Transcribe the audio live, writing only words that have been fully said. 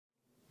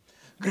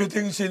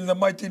Greetings in the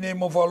mighty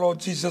name of our Lord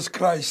Jesus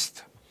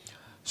Christ.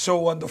 So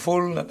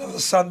wonderful, another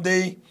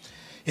Sunday.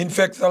 In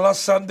fact, the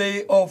last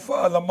Sunday of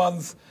the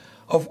month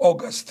of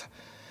August.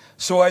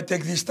 So I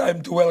take this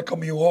time to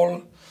welcome you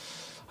all.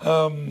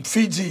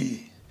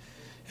 Fiji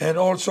and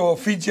also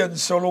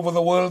Fijians all over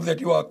the world that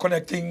you are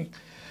connecting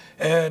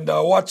and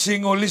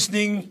watching or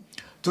listening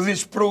to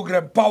this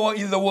program, Power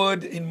in the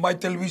Word, in my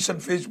television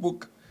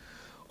Facebook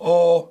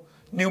or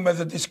New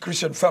Methodist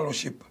Christian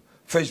Fellowship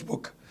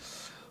Facebook.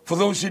 For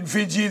those in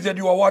Fiji that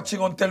you are watching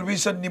on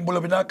television,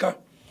 Nimbula Binaka,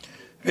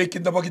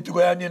 Vekin da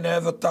Bagitugayani,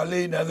 Nether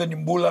Tale, Nether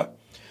Nimbula,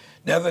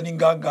 Nether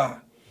Ninganga,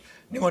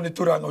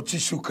 Ningoneturang o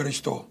Chisu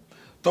Christo.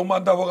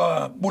 Tomanda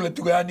Waga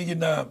Buletugayani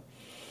na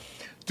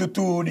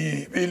tutu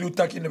ni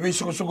Velutaki na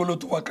Veso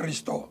Sogolotu wa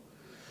Christo.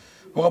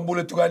 Waga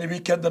Buletugani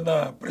weekend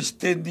na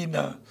Presidente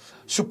na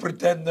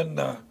Superintendent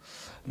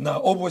na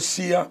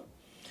Overseer.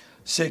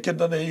 Second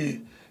na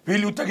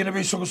Velutaki na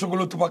Veso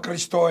Sogolotu wa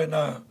Christo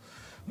na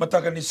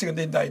mataka ni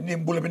Sigandendai, ni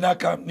Mbula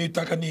Binaka, ni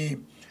taka ni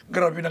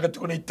Garabinaka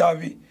tuko na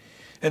Itavi.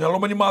 E na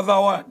loma ni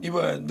madhawa, ni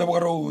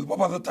ndabagaro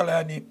babada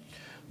talani,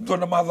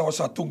 dona madhawa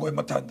sa tungo e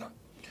matanda.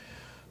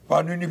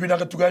 Panu ni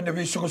binaka tukai na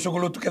viso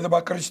sogolo tukeda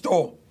ba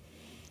Kristo.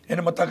 E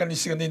na mataka ni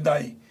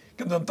Sigandendai,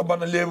 kenda na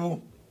tabana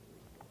levu,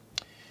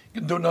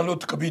 kenda na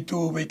lotu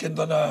kabitu,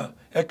 kenda na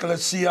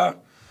Ecclesia,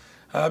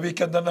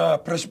 kenda na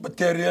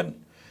Presbyterian,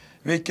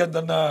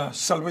 kenda na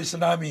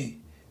Salvation Army,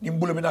 ni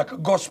Mbula Binaka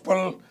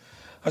Gospel.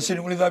 Kasi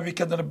nung lidabi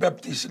kenda na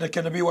Baptist na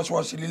kena bi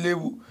waswasi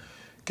lilewu,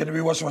 kena bi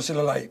waswasi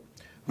lalai.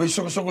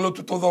 Song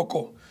to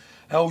Todoko.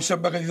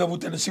 Usamba ka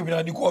didabuta na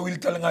simina ni ko awil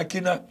talang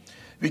akina.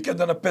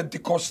 Kenda na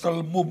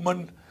Pentecostal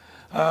movement,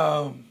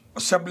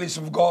 Assemblies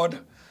of God,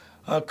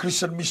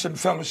 Christian Mission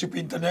Fellowship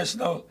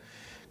International,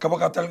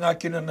 kabakatal ng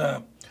akina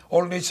na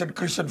All Nation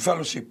Christian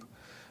Fellowship,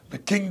 the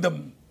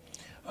Kingdom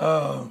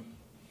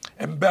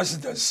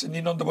Ambassadors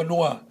ni Nonda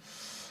Banua.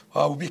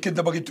 Weekend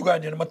na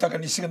bagitugan yan,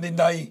 matakan ni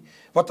Sigandendai,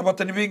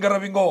 wata-wata ni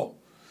Vingarabingo.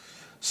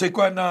 Sa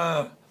ikuan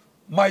na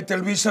my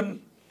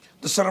television,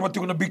 the sarabati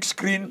ko na big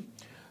screen,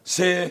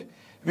 sa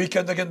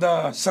weekend na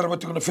ganda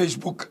sarabati ko na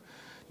Facebook,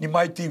 ni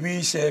My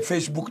TV, sa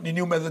Facebook ni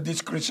New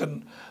Methodist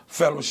Christian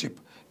Fellowship.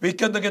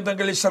 Weekend na ganda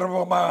gali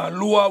sarabati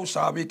maluaw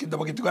sa weekend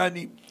na bagitugan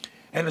ni,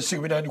 and na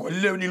sigawinani ko,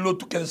 lew ni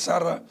Loto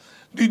Kensara,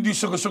 hindi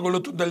sago-sago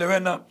Loto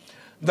Dalewena,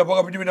 da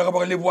baka pinimina ka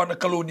baka libuan na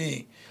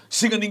kaluni,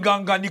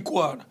 singaninganga ni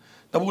kuwan,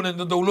 tabunan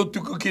na daw lotu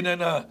ko kina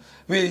na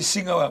we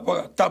singa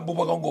tambo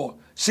bagongo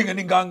singa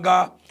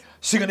ninganga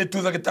singa ni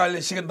tuda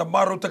kitale singa na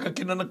maro ta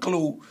kina na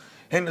klu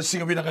hen na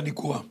singa binaka ni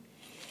kuwa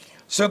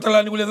sa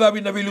talani ule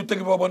dabi na bilu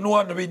tagi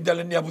babanua na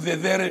bindala ni abu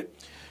dedere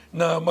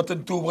na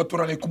matentu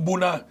baturang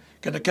kumbuna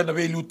kana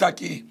bilu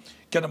taki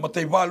kana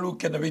matay balu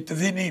kana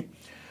bitadini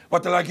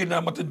watalaki na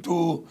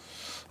matentu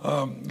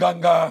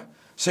ganga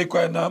sa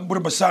kwa na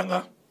mbura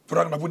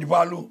turang na buni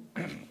balu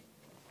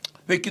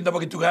wekin na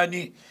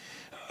bagitugani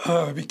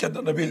weekend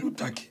na bilu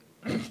taki.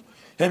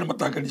 Yan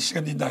mataka ni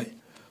Sigandendai.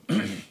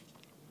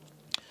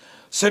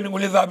 Sa nung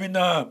ulidabi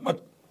na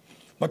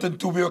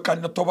matantubi o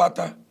kan na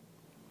tobata.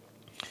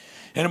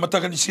 Yan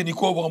mataka ni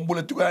Siganiko, wakang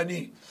bulat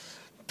tugani.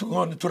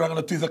 Turangan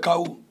na tuy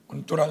dakau,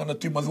 turangan na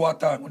tuy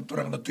madwata,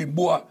 turangan na tuy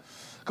buwa.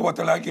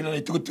 Kawata lagi na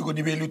itugot-tugot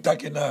ni bilu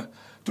taki na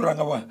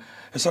turangan wa.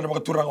 Esa na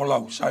mga turangan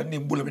olaw sa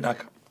ni Mbula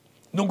Binaka.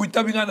 Nung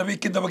guitabi nga na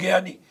weekend na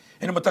bagayani,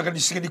 yan mataka ni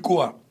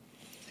Siganiko.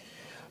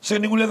 Sa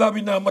nung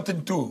ulidabi na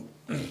matantu,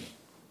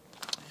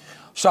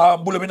 sa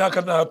Mbula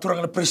Binaka na turang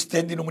na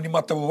Presidente nung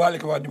mata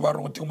babalik ka ni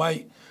warong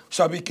tumay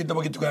sabi kita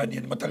begitu kan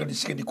yan matagal ni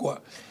Sikani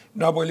kuha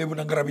nabalibo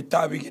ng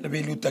gravitabi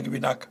kinabilu tagi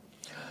Binaka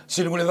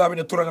sinimula dabi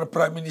na turang na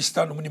Prime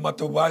Minister nung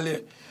mata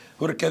babalik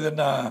hurikeda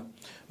na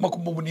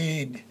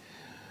makumumunin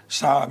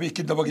sabi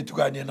kita begitu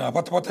kan yan na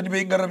patapatan ni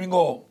Benga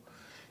Ramingo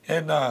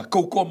and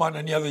kaukoma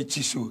na niya day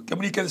chisu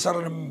kami ni sa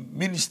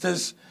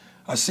ministers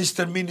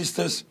assistant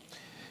ministers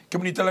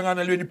kami talaga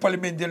na liwan ni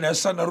parliament na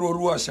sa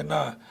naruruwa sa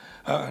na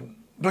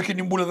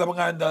Rakin yung mula na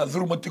mga anda,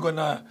 dhurumati ko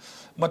na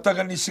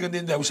matagal ni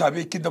Sigandendai,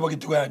 usabi, kinda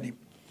bagitugani.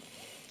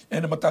 E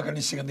na matagal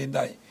ni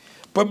Sigandendai.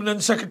 Permanent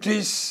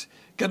secretaries,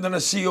 kanda na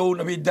CEO,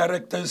 na may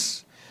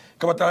directors,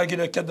 kabatalagi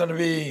na kanda na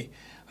may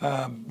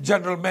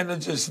general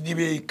managers, ni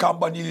may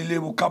kamba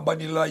nililewo, kamba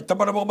nilay,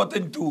 tama na mga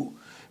matentu,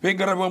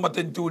 wenga na mga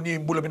matentu ni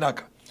Mbula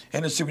Binaka.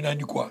 E na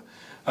siwinan ni kuha.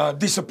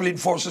 Discipline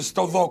forces,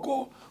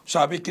 Todoko,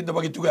 sabi, kinda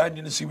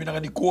bagitugani, na siwinan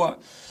ni kuha.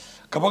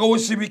 Kapag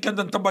awasibi,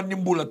 kanda taban ni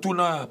Mbula,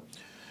 tuna,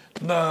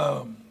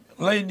 na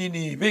lain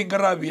ini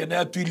Vengarabi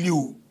na atu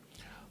liu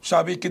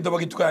sabi kinda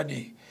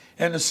bagitugani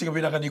ena singa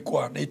binaka ni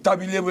kwa na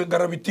itabi levo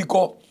Vengarabi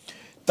tiko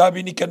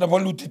tabi ni kana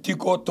valuti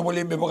tiko to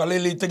mole me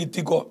bagalele itagi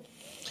tiko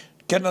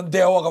kana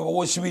dewa ka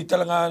wosibi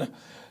talanga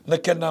na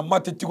kana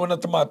mate tiko na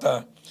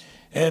tamata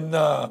en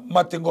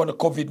mate ngona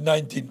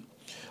COVID-19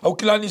 au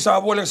kilani sa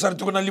bola sa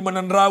tiko na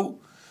limanan raw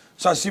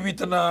sa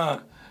sibita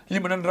na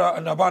limanan raw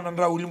na banan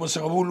raw limo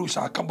sa bulu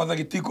sa kambada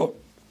tiko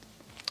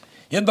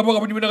yan tamo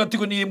kapag binaka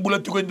tiko ni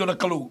Mbula tiko indo na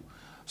kalu.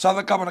 Sada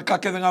kama na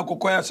kakeda nga ko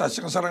kaya sa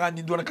singasarangan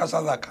indo na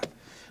kasadaka.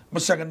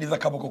 Masyagan ni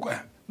dakama ko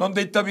kaya. Non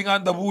day tabi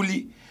nga anda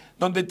buli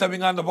non dei tabi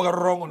ngana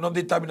bagarongo, non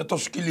dei tabi na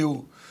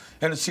toskiliu,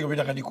 ena singa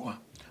binaka ni kwa.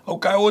 Au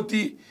kai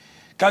oti,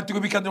 kai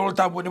tiko bika nolo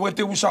tabu, ni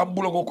wate usa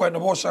ambulo ko koe na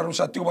bosa,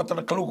 rusa tiko bata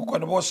na kalu ko koe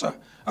na bosa,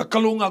 a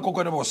kalunga ko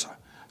koe na bosa.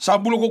 Sa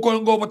ambulo ko koe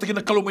ngo bata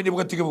kina kalu meni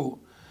baka tiko bu.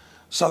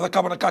 Sa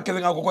daka mana kake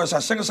denga ko koe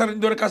sa, senga sarin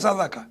dore ka sa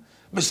daka,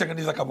 mesenga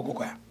ni daka ko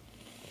koe.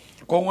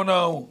 Kongo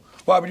na,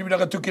 wabi ni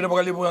binaka tuki na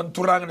baka limu an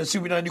turanga na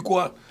siwi na ni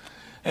kwa,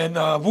 en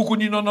buku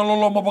ni no na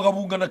lolo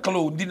mabagabunga na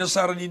kalu, di na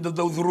sara ni da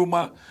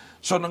ruma,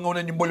 so na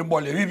ngona ni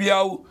mbole-mbole.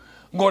 Bibiau,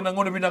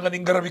 ngona binaka ni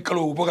ngarabi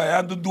kalu, baka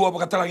andu dua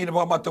baka talagi na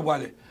baka mata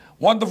wale.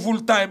 Wonderful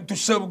time to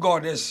serve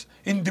God as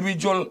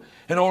individual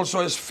and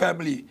also as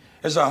family,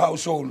 as a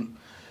household.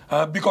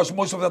 Because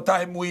most of the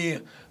time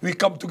we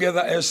come together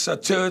as a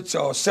church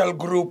or cell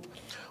group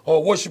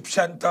or worship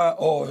center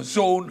or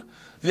zone.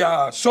 There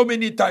are so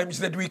many times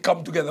that we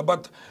come together,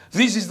 but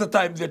this is the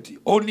time that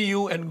only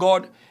you and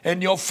God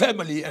and your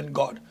family and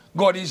God.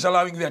 God is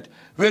allowing that.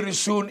 Very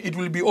soon it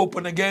will be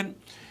open again,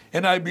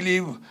 and I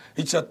believe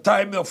it's a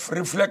time of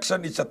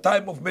reflection, it's a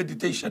time of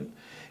meditation,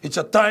 it's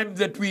a time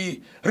that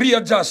we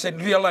readjust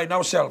and realign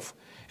ourselves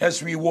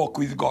as we walk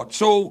with God.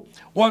 So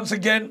once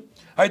again,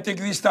 I take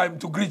this time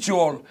to greet you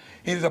all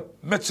in the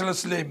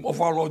matchless name of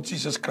our Lord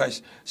Jesus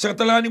Christ. Sa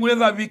katalani mula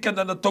na weekend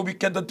na to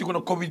weekend na tiko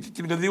na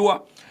COVID-19 na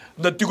diwa,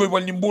 na tiko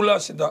iwal nimbula,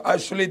 sa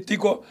isolate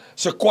tiko,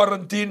 sa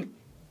quarantine.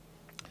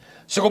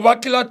 Sa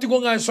kubakila tiko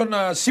nga iso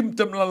na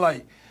symptom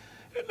lalay.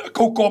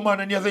 Kaukoma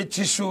na niya day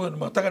chisu,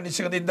 matagan ni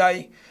siya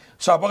dinday,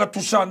 sa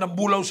bagatusa ng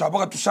bulaw, sa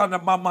bagatusa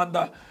ng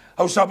mamanda,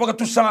 o sa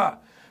bagatusa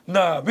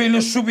na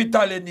velo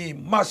subitale ni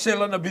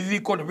masela na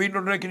bidiko, na vino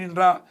rekinin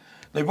ra,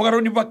 na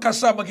ibagaron ni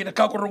bakasa,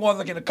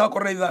 maginakakorongoda,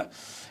 kinakakoreda,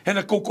 e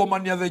na kaukoma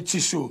niya day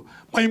chisu.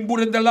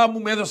 Maimburan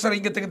dalamu, medo sa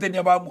ringa tingatin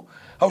niya bamu,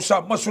 o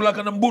sa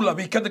masulakan ng bula,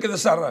 bikanda kita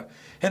sara,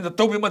 e na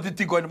tobi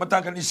matitiko, e na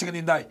matagan ni siya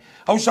dinday.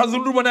 O sa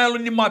dunuba na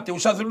alon ni mate, o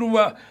sa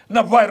dunuba na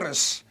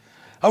virus,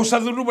 au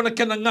sa dunuba na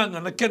kena nganga,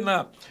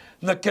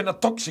 na kena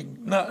toxic,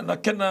 na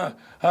kena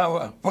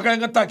pakai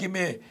ngataki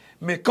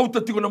me kauta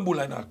tiko ng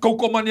bulay na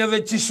kaukomania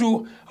de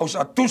chisu, au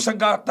sa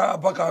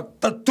tusangata baka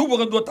tatuba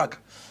kan dua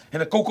taka,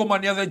 ena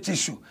kaukomania de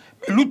chisu,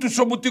 me lutu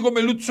somutiko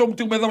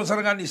me dama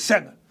sarangani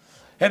senga,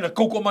 ena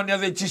kaukomania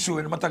de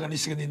chisu, ena matangani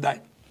singanindai.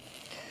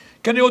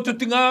 Kani oto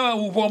tinga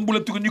uang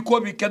bulat tiko ni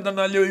kobi kenda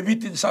na leo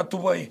evitin satu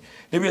bai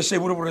lebe se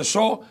buru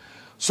so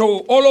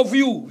all of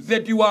you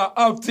that you are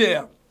out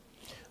there.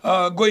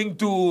 Going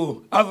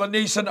to other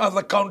nation,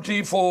 other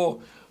country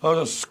for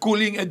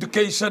schooling,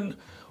 education,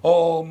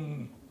 or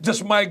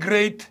just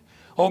migrate,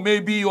 or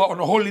maybe you are on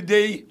a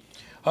holiday,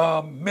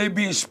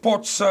 maybe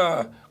sports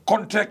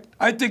contract.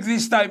 I take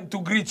this time to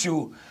greet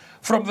you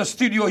from the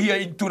studio here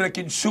in Turek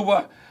in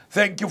Suba.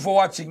 Thank you for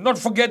watching. Not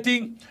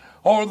forgetting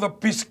all the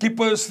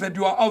peacekeepers that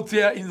you are out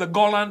there in the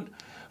Golan,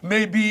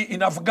 maybe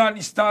in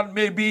Afghanistan,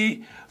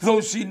 maybe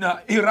those in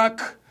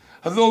Iraq,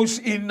 those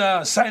in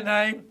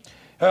Sinai.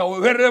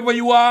 Wherever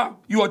you are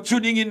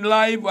tuning in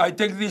live. I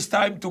take this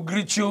time to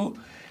greet you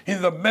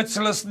in the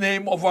matchless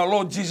name of our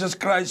Lord Jesus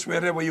Christ,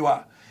 wherever you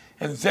are.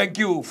 And thank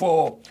you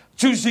for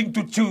choosing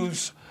to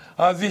choose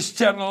this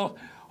channel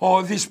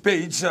or this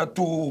page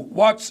to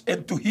watch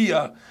and to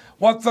hear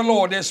what the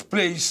Lord has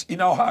placed in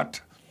our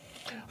heart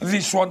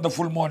this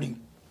wonderful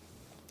morning.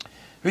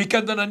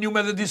 Weekend na New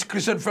Methodist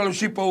Christian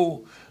Fellowship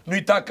o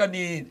nuitaka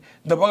ni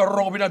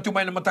nabagarong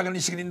binatumay na matangan ni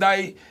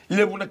Signinday,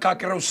 levo na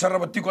kakiraw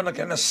sarabatiko na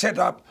kaya na set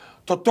up,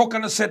 totoka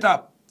na set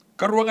up,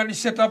 karuangan ni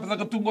set up na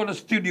katungo na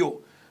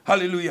studio.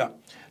 Hallelujah.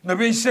 Na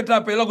may set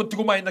up, ilago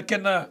tikumay na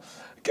kaya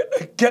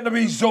na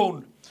may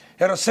zone,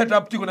 era set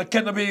up tiko na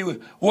kaya na may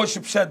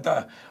worship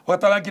center,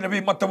 watalang kina may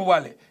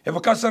matabuwale. E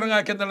bakasara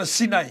nga kaya na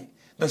Sinai,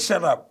 na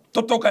set up,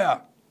 totoka ya.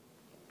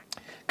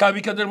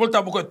 Kami kaya na volta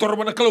mo ko, toro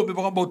mo na kalo, may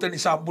mga bauta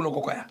ni Sambulo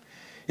ko kaya.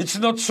 It's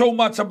not so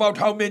much about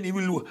how many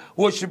will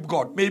worship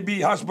God.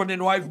 Maybe husband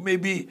and wife,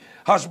 maybe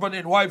husband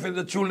and wife and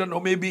the children,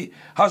 or maybe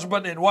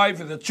husband and wife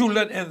and the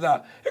children and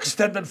the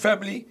extended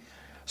family.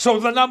 So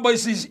the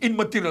numbers is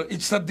immaterial.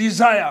 It's the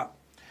desire.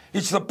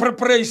 It's the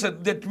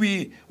preparation that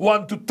we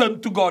want to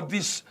turn to God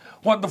this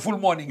wonderful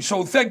morning.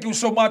 So thank you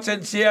so much,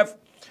 NCF,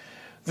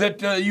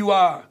 that you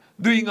are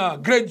doing a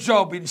great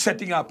job in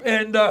setting up.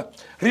 And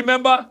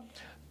remember,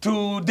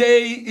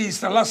 today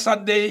is the last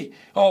Sunday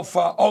of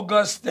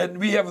August, and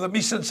we have the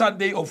Mission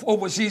Sunday of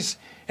Overseas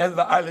and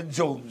the Island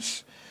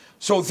Zones.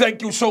 So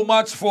thank you so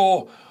much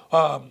for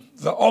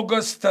the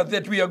August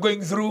that we are going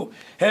through.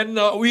 And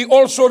we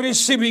also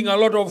receiving a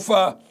lot of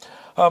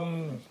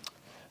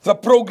the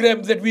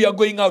program that we are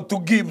going out to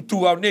give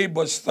to our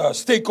neighbors,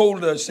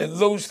 stakeholders, and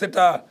those that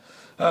are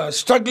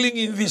struggling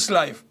in this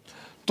life.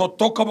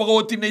 Totoka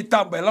bagawati na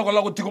itambay,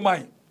 lago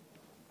tikumay.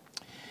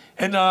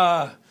 And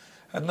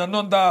na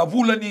nonda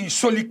bula ni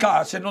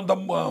solika se nonda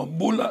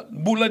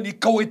bula ni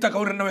kawaita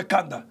kaure na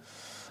wekanda.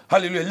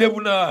 Hallelujah.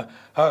 Levu na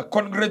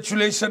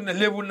congratulation,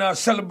 levu na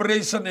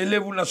celebration,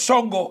 levu na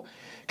songo.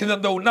 Kina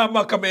daw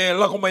nama kame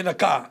lako may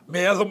naka,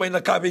 may ado may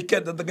naka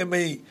weekend at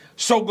may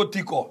songo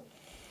tiko.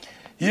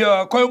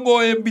 Ya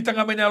koyongo e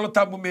bitanga may nalo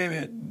tabu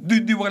me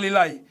dundi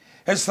walilay.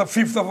 as the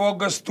 5th of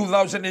August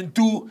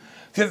 2002,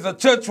 that the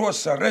church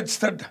was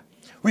registered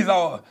with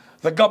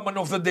the government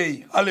of the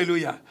day.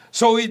 Hallelujah.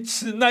 So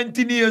it's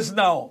 19 years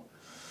now.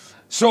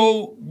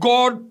 So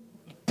God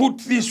put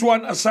this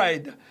one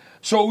aside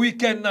so we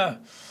can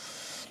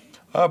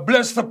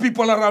bless the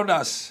people around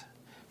us.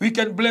 We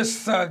can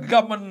bless the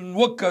government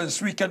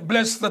workers. We can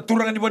bless the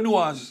Turangani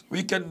Vanuas.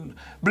 We can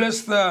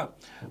bless the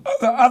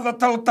other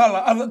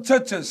Talatala, other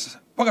churches,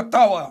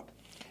 Pagatawa,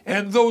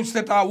 and those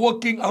that are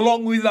working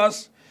along with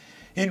us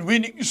in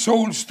winning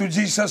souls to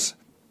Jesus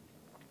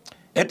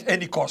at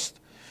any cost.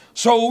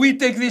 So we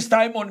take this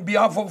time on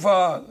behalf of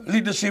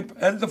leadership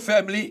and the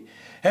family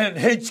and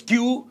HQ,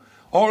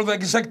 all the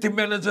executive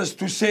managers,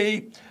 to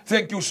say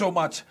thank you so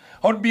much.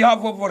 On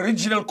behalf of our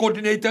regional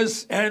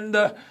coordinators and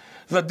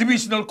the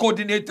divisional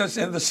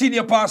coordinators and the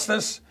senior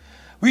pastors,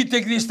 we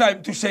take this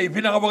time to say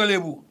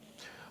Pinangabagalevu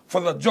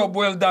for the job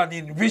well done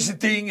in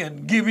visiting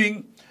and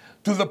giving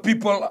to the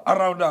people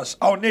around us,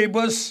 our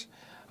neighbors,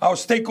 our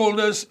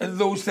stakeholders, and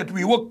those that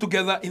we work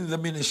together in the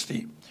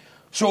ministry.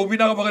 So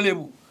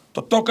Pinangabagalevu,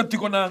 totoka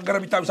tiko na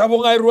ngaramitaw.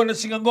 Sabo nga iruan na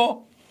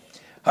singango.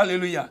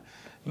 Hallelujah.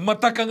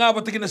 Mataka nga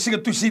ba na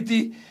singa tu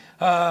city.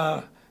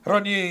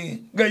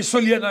 Roni guys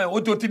soliana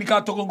oto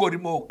tinikato kong gori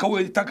mo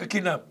kawai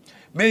takakina.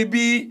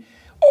 Maybe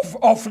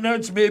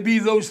orphanages, maybe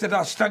those that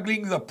are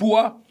struggling, the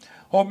poor,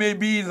 or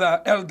maybe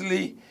the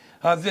elderly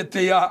that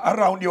they are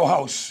around your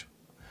house.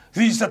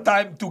 This is the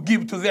time to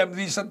give to them.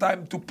 This is the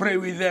time to pray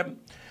with them.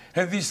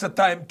 And this is the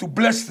time to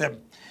bless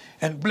them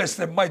and bless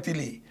them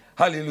mightily.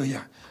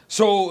 Hallelujah.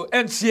 So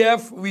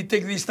NCF, we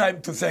take this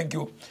time to thank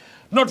you.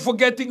 Not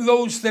forgetting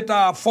those that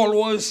are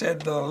followers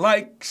and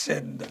likes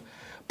and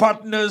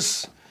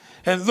partners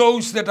and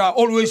those that are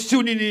always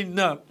tuning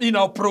in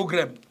our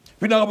program.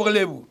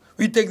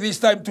 We take this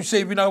time to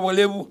say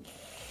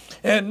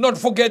and not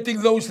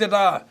forgetting those that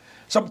are,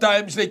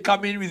 sometimes they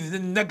come in with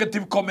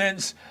negative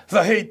comments,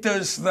 the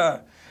haters,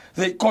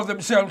 they call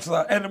themselves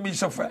the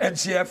enemies of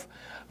NCF.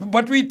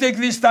 But we take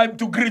this time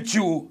to greet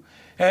you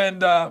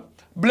and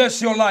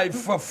bless your life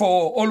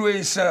for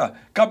always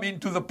coming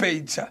to the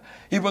page,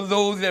 even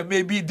though there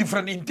may be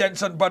different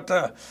intention, but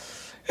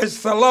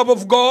it's the love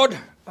of God.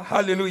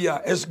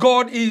 Hallelujah. As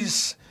God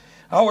is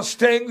our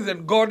strength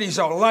and God is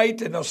our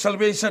light and our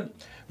salvation,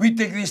 we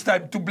take this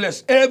time to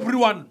bless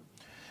everyone.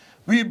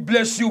 We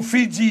bless you,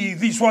 Fiji,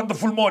 this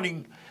wonderful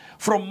morning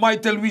from my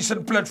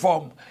television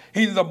platform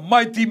in the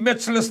mighty,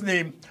 matchless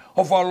name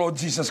of our Lord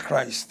Jesus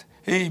Christ.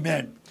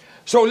 Amen.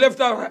 So let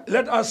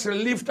us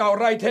lift our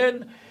right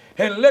hand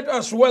and let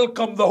us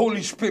welcome the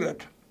Holy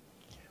Spirit.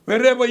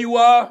 Wherever you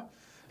are,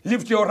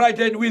 lift your right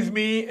hand with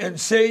me and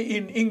say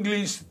in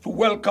English to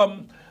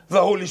welcome the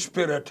Holy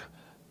Spirit.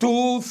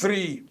 2,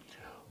 3.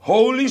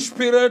 Holy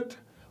Spirit,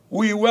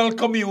 we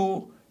welcome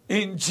you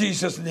in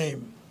Jesus'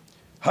 name.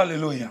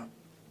 Hallelujah.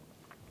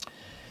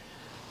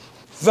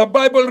 The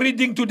Bible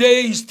reading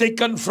today is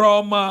taken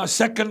from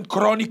 2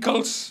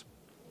 Chronicles,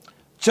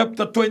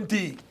 chapter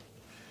 20.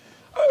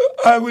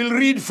 I will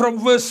read from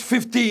verse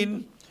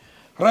 15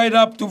 right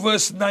up to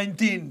verse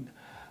 19.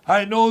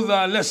 I know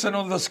the lesson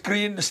on the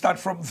screen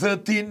starts from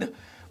 13,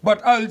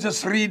 but I'll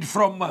just read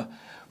from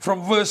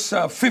verse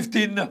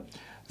 15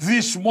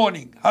 this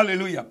morning.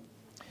 Hallelujah.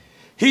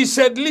 He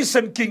said,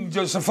 "Listen, King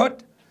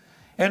Josaphat,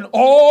 and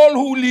all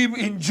who live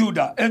in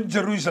Judah and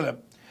Jerusalem,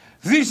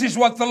 this is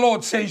what the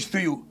Lord says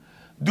to you.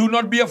 Do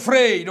not be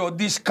afraid or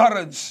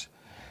discouraged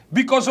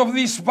because of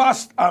this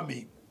vast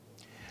army.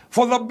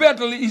 For the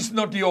battle is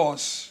not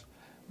yours,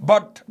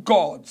 but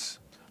God's.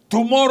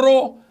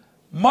 Tomorrow,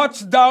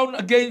 march down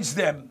against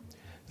them.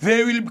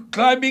 They will be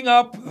climbing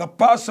up the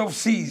pass of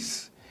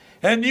seas,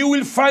 and you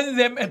will find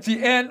them at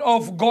the end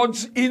of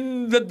God's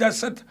in the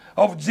desert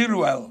of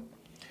Jeruel.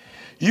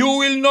 You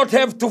will not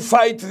have to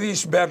fight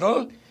this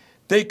battle.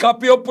 Take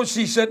up your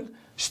position,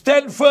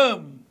 stand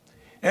firm,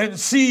 and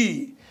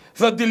see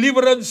the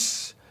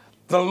deliverance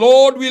the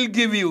Lord will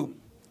give you.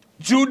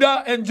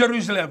 Judah and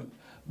Jerusalem,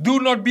 do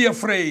not be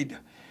afraid,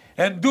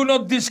 and do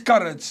not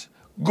discourage.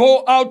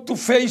 Go out to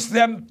face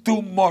them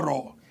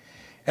tomorrow,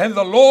 and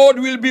the Lord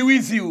will be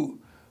with you."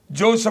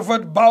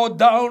 Josaphat bowed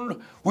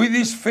down with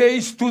his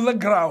face to the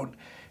ground,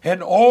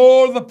 and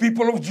all the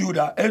people of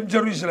Judah and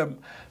Jerusalem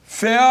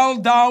fell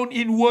down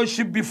in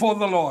worship before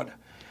the Lord.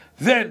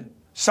 Then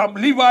some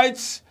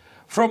Levites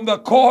from the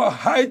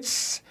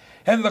Kohathites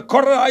and the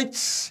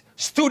Korahites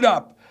stood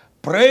up,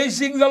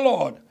 praising the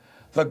Lord,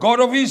 the God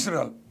of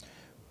Israel,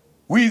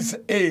 with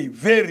a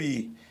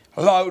very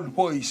loud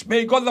voice.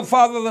 May God the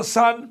Father, the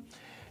Son,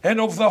 and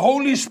of the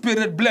Holy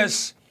Spirit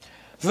bless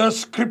the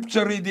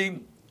scripture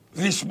reading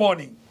this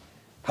morning.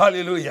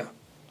 Hallelujah.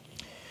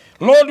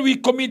 Lord, we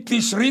commit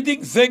this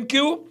reading. Thank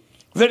you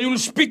that you will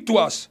speak to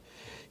us.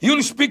 You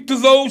will speak to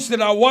those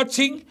that are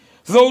watching,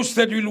 those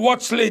that will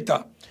watch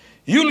later.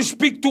 You will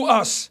speak to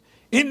us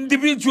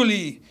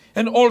individually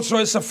and also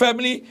as a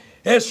family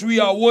as we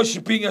are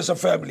worshiping as a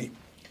family.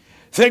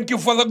 Thank you,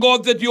 Father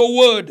God, that your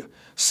word,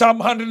 Psalm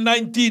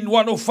 119,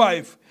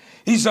 105,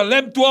 is a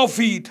lamp to our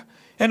feet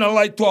and a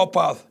light to our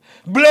path.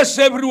 Bless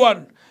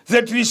everyone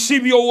that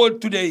receive your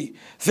word today.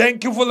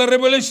 Thank you for the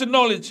revelation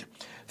knowledge.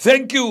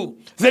 Thank you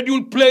that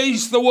you'll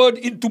place the word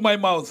into my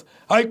mouth.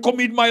 I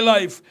commit my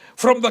life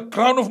from the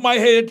crown of my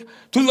head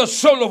to the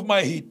sole of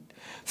my head.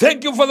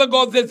 Thank you, Father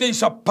God, that there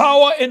is a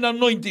power and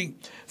anointing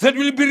that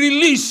will be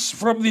released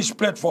from this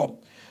platform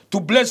to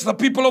bless the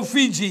people of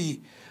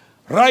Fiji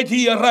right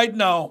here, right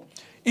now.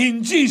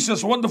 In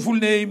Jesus' wonderful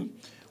name,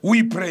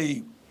 we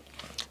pray.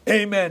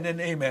 Amen and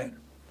amen.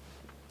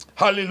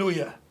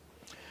 Hallelujah.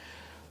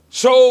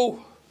 So,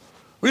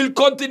 we'll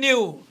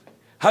continue.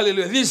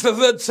 Hallelujah. This is the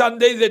third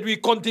Sunday that we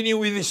continue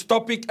with this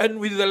topic and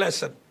with the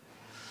lesson.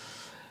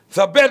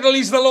 The battle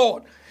is the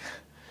Lord.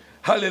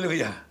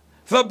 Hallelujah.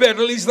 The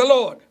battle is the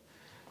Lord.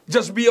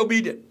 Just be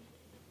obedient.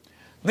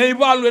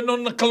 Naivalu e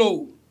non na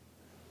kalau.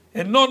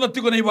 E non na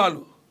tiko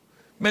naivalu.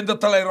 Menda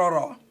talay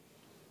rarawa.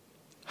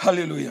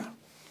 Hallelujah.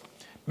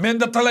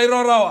 Menda talay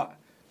rarawa.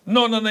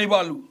 Non na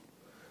naivalu.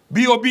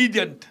 Be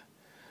obedient.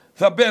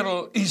 The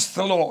battle is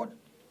the Lord.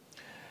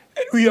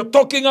 And we are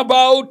talking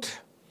about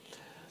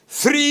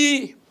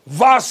 3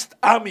 vast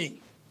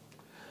army.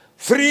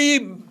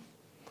 3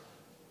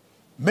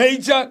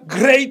 major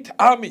great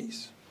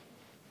armies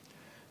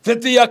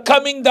that they are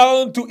coming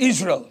down to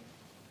Israel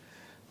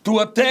to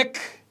attack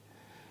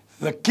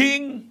the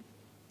king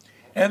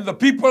and the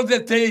people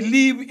that they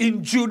live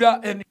in Judah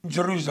and in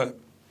Jerusalem.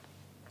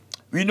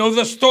 We know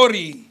the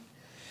story.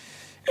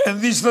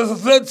 And this is the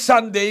third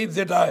Sunday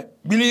that I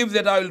believe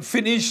that I will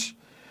finish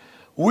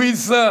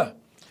with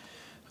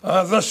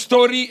the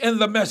story and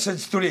the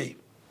message today.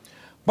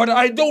 But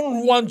I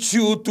don't want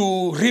you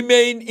to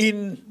remain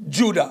in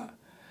Judah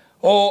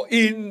or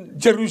in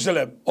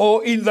Jerusalem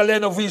or in the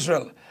land of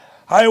Israel.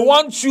 I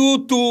want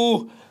you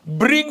to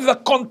bring the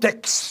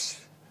context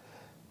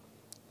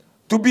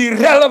to be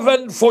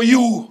relevant for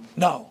you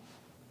now.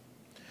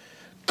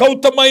 Kau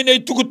tamay na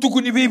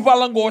ituku-tuku ni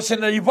vivalango sa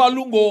na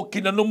ivalungo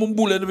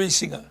kinanumumbula na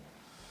singa.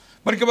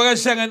 Marika bagay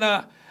siya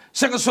na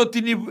siya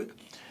kasoti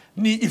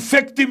ni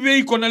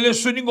effective ko na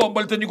lesson ni ngo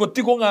balta ni ko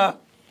tiko nga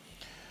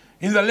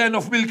in the land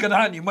of milk and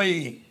honey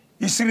may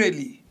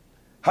Israeli.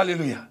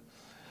 Hallelujah.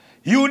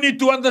 You need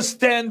to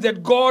understand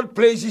that God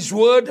places His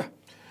word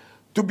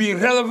to be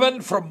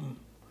relevant from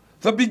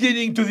the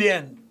beginning to the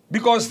end,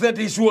 because that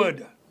is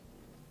word.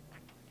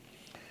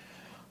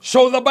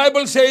 So the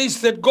Bible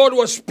says that God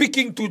was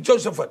speaking to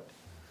Joseph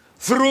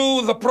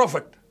through the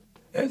prophet.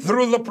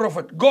 Through the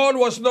prophet. God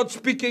was not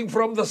speaking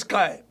from the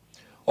sky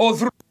or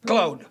through the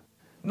cloud.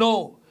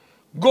 No.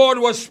 God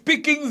was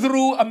speaking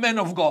through a man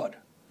of God.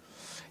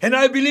 And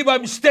I believe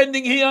I'm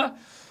standing here.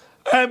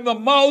 I'm a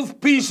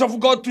mouthpiece of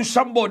God to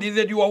somebody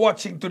that you are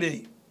watching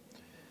today.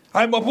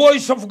 I'm a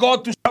voice of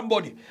God to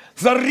somebody.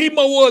 The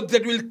Rima word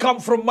that will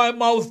come from my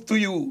mouth to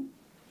you.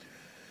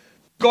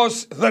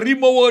 Because the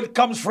Rima word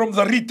comes from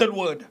the written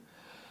word.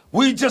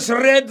 We just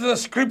read the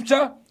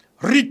scripture,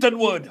 written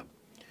word.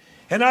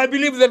 And I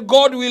believe that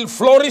God will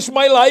flourish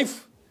my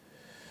life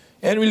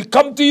and will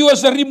come to you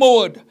as a Rima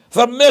word.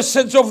 The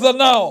message of the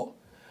now.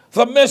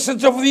 The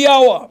message of the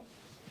hour.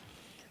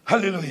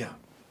 Hallelujah.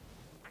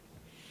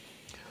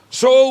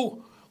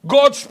 So,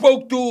 God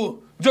spoke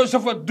to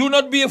Joseph, do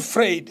not be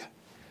afraid.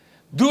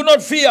 Do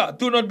not fear.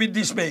 Do not be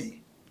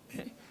dismayed.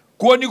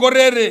 Kuani ko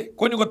rere,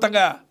 kuani ko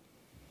tanga.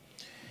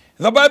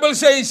 The Bible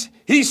says,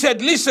 he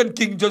said, listen,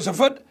 King Joseph,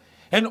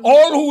 and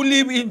all who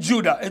live in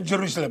Judah and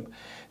Jerusalem.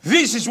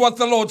 This is what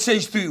the Lord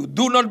says to you.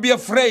 Do not be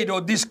afraid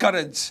or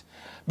discouraged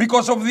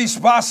because of this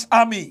vast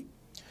army.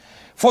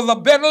 For the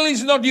battle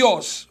is not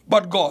yours,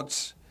 but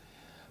God's.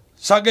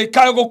 Sagay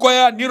kayo ko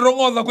kaya,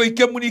 nirongon ako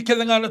ikemuni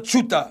kedanga na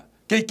tsuta,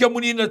 kay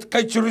ikemuni na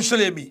kay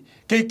Jerusalemi,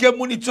 kay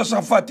ikemuni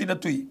tsasafati na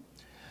tui.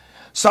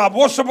 Sa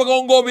abos sa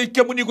pag-ongobe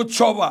ikemuni ko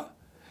tsoba,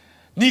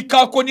 ni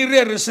kako ni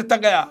rere sa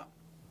tagaya.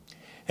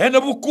 E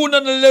nabukunan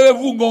na lewe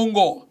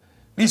ngongo,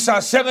 ni sa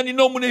senga ni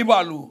nomu na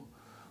ibalu,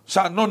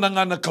 sa no na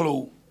nga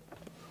nakalo.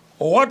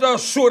 What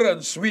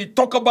assurance. We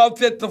talk about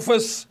that the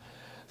first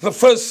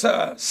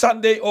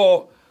Sunday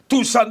or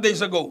 2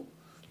 Sundays ago.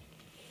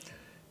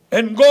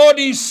 And God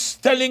is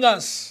telling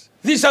us,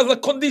 these are the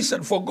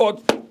conditions for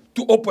God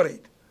to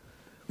operate.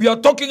 We are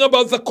talking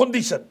about the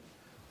condition.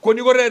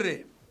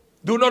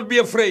 Do not be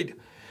afraid.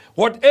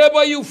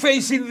 Whatever you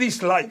face in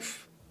this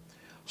life,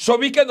 so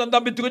we can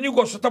andamit ko niyo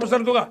so tapos na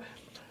nga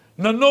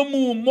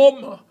nanomu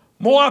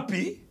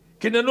moapi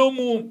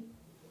kinanomu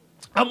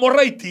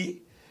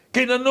amoraiti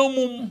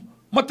kinanomu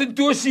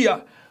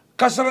matentuosia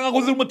kasarang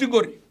ako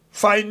matingori.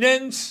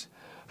 Finance,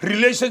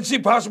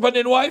 relationship, husband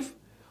and wife,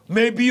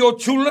 maybe your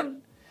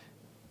children,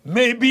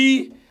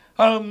 maybe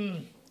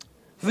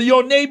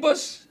your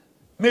neighbors,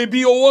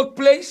 maybe your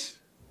workplace.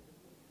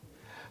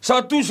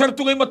 Sa tusar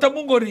tungay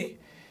matamungori,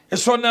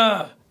 eso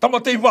na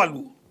tamatay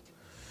valu.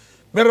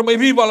 Meron may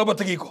viva la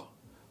batagi ko.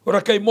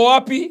 Ora kay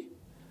Moapi,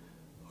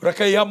 ora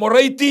kay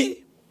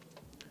Amoraiti,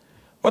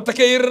 ora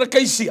kay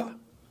Rakaisia.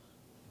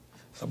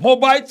 The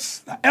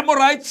Moabites, the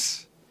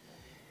Amorites,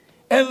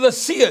 and the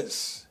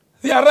Seers.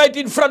 They are right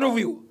in front of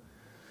you.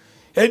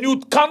 And you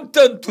can't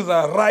turn to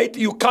the right,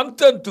 you can't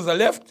turn to the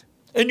left,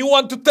 and you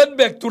want to turn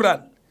back to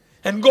run.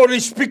 And God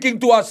is speaking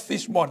to us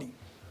this morning.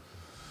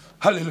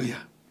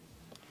 Hallelujah.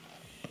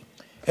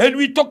 And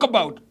we talk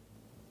about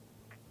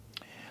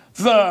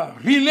the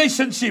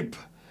relationship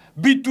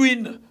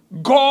between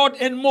God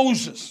and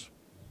Moses.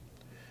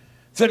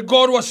 That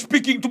God was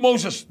speaking to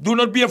Moses, do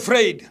not be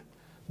afraid,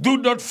 do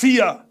not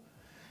fear,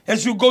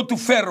 as you go to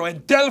Pharaoh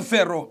and tell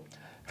Pharaoh,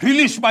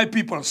 release my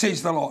people,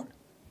 says the Lord.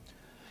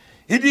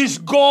 It is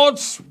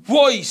God's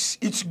voice,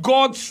 it's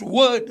God's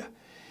word.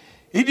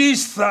 It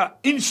is the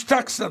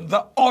instruction,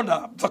 the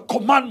order, the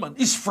commandment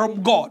is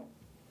from God.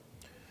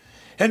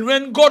 And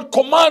when God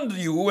commands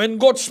you, when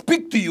God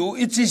speaks to you,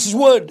 it's His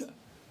word.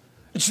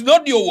 It's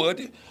not your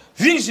word.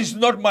 This is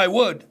not my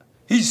word.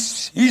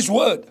 His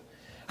word.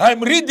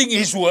 I'm reading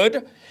His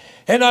word,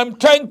 and I'm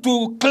trying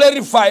to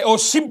clarify or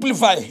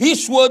simplify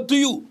His word to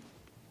you.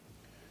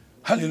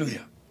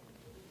 Hallelujah.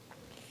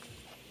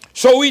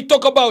 So we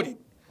talk about it.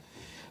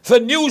 The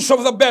news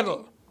of the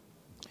battle.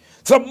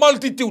 The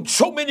multitude,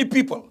 so many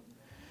people.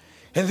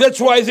 And that's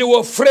why they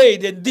were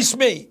afraid and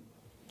dismayed.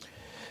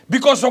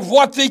 Because of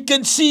what they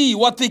can see,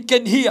 what they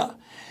can hear.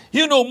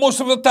 You know,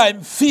 most of the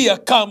time, fear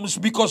comes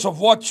because of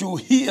what you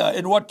hear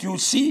and what you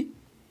see.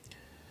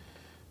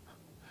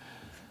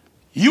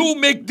 You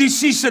make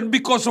decision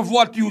because of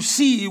what you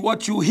see,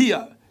 what you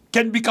hear,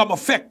 can become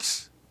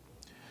effects.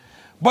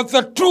 But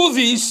the truth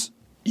is,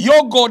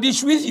 your God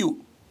is with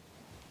you.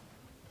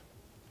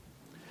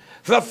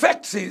 The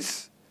fact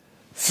is,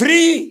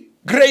 3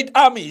 great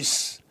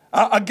armies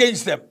are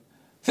against them.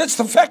 That's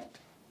the fact.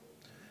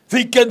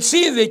 They can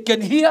see, they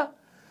can hear.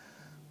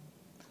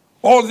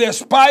 All their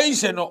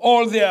spies and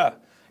all their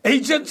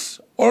agents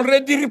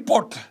already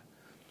report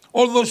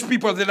all those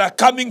people that are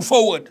coming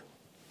forward.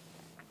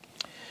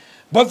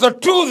 But the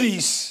truth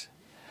is,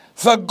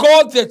 the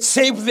God that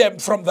saved them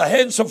from the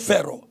hands of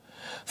Pharaoh,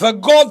 the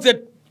God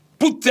that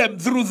put them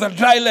through the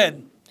dry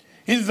land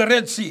in the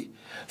Red Sea,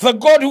 the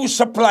God who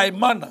supplied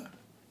manna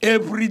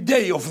every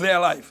day of their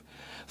life,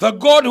 the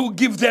God who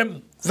gave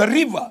them the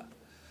river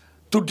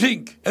to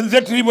drink, and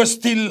that river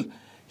still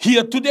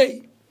here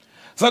today,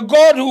 the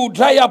God who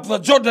dry up the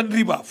Jordan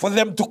River for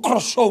them to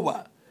cross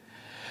over,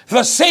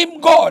 the same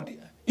God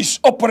is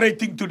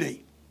operating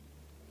today.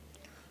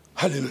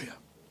 Hallelujah.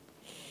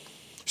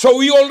 So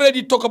we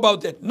already talk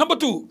about that. Number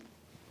 2,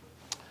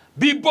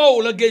 be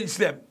bold against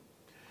them.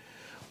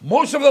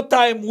 Most of the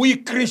time, we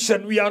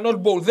Christians, we are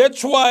not bold.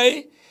 That's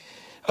why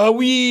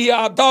we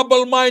are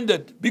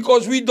double-minded,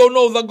 because we don't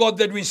know the God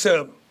that we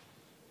serve.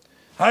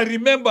 I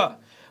remember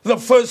the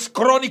First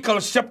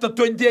Chronicles chapter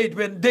 28,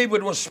 when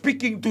David was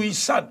speaking to his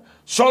son,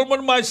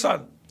 Solomon, my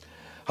son,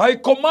 I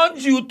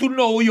command you to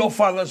know your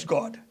father's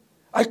God.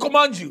 I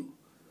command you.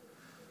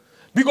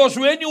 Because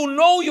when you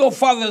know your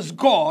father's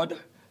God,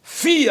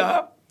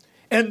 fear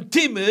and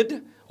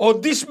timid or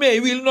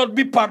dismay will not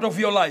be part of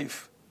your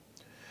life.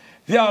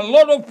 There are a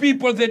lot of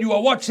people that you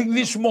are watching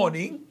this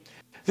morning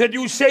that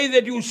you say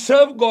that you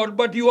serve God,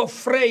 but you are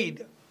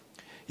afraid.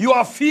 You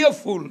are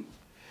fearful.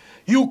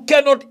 You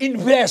cannot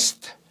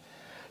invest.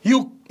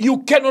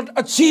 You cannot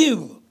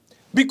achieve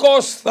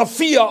because the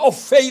fear of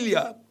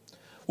failure.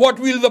 What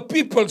will the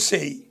people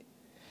say?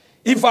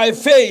 If I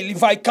fail,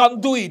 if I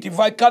can't do it, if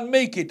I can't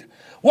make it,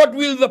 what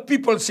will the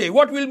people say?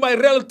 What will my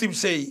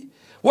relatives say?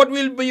 What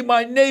will be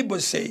my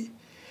neighbors say?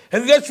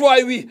 And that's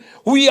why we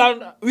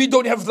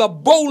don't have the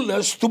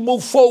boldness to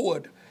move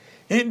forward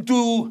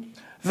into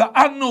the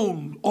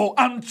unknown or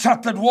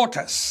uncharted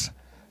waters.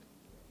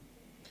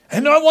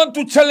 And I want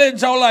to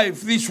challenge our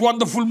life this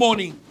wonderful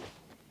morning.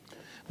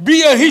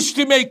 Be a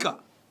history maker.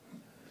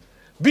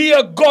 Be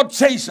a God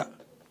chaser.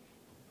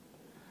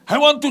 I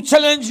want to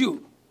challenge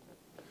you.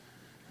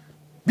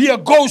 Be a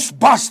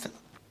ghostbuster.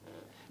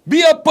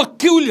 Be a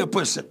peculiar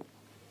person.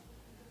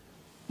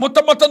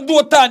 Mata-mata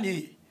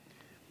duatani.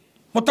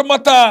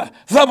 Mata-mata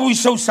rabui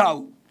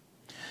sau-sau.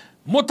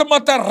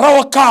 Mata-mata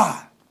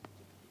rawaka.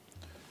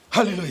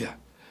 Hallelujah.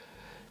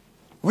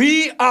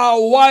 We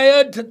are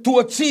wired to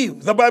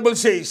achieve, the Bible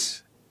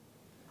says.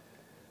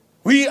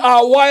 We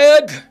are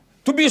wired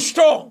to be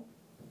strong.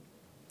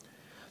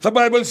 The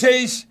Bible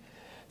says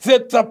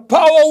that the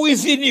power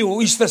within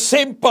you is the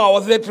same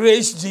power that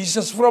raised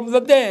Jesus from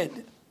the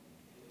dead.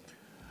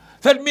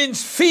 That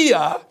means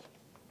fear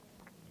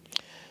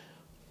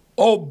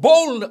or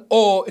bold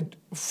or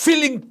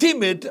feeling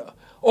timid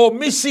or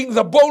missing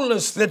the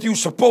boldness that you're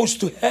supposed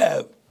to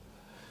have.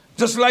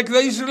 Just like the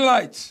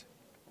Israelites.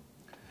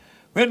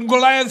 When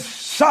Goliath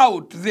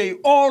shouted, they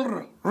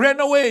all ran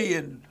away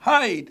and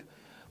hide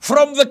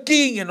from the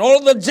king and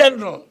all the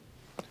general.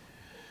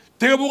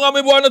 Tega bunga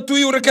me buana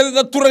tui urekeda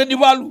na tura ni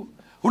balu.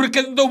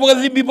 Urekeda do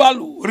mga limi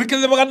balu.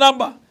 Urekeda mga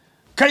namba.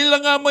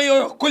 Kailanga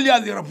mayo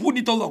kulyadi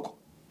rapuni todoko.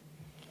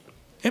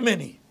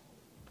 Amen.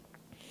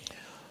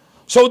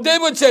 So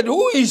David said,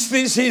 who is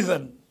this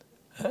heathen?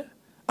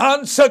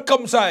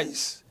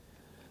 Uncircumcised.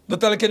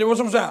 Datala kene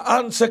bosa mo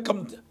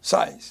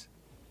uncircumcised.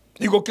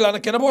 Igo kilana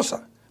kena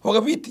bosa.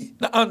 Wagaviti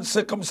na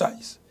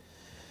uncircumcised.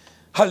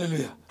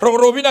 Hallelujah.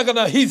 Rongo-robi na ka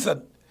na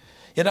heathen.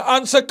 Yan na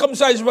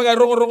uncircumcised mga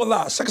rongo-rongo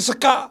da.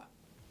 Saka-saka.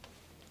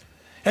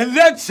 And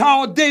that's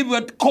how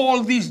David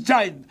called this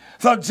giant.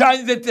 The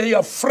giant that they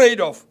are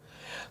afraid of.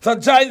 The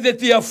giant that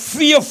they are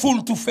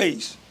fearful to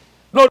face.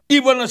 Not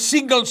even a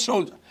single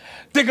soldier.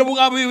 Teka mo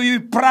nga, we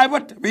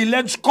private, we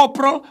lance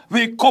corporal,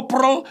 we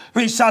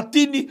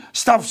satini,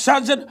 staff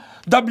sergeant,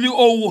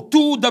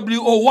 WO2,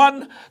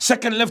 WO1,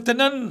 second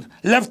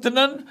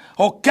lieutenant,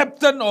 or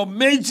captain, or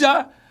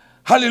major,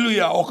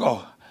 hallelujah,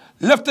 or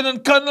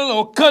lieutenant colonel,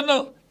 or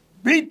colonel,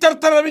 we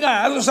tartarami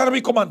nga, alo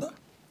sarabi commander.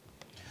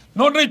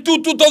 Non ray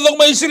tutu todong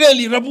may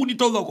Israeli, rabuni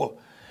todo ko.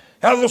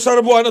 Alo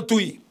sarabu ana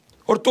tui,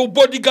 or to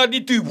bodyguard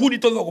ni tui, buni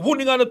todo ko,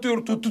 buni nga na tui,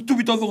 or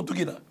tubi todo ko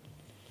tukina.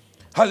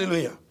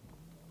 Hallelujah.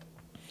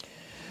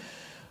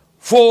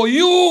 For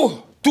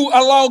you to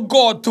allow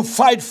God to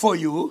fight for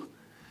you,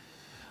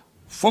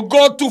 for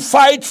God to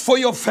fight for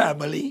your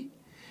family,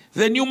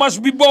 then you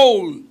must be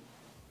bold.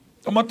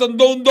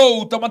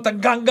 Tamatandondo,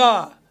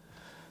 tamatanganga.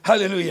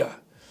 Hallelujah.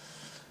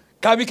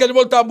 Kami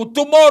kanimol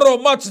tomorrow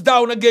march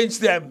down against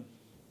them.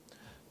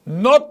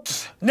 Not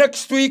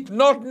next week,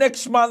 not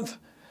next month.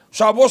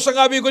 Sabos ang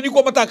abi ko ni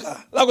ko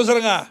mataka. Lago sa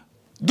nga.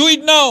 Do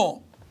it now.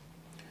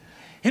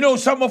 You know,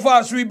 some of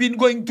us, we've been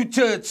going to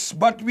church,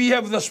 but we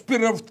have the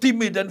spirit of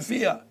timid and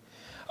fear.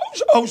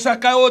 Sa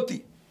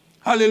kaoti.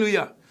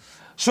 Hallelujah.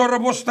 Sora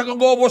bos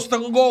tango,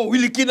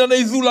 wilikina na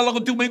idula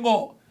lang ito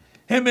maingo.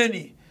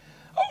 Hemeni.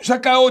 Sa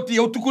kaoti,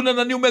 tukuna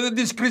na New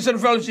Methodist Christian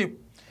Fellowship.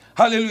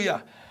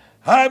 Hallelujah.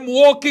 I'm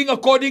walking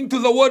according to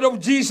the word of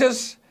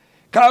Jesus.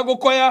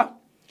 Kago koya,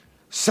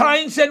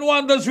 signs and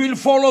wonders will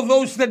follow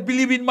those that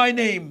believe in my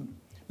name.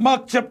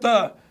 Mark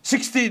chapter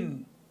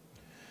 16.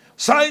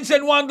 Signs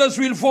and wonders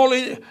will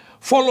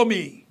follow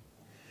me.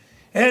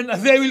 And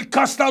they will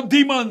cast out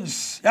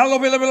demons. Hello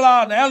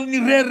Belabelan, hello ni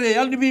Rere,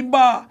 hello ni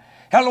Bimba,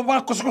 hello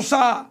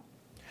Makoskosa,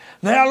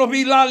 hello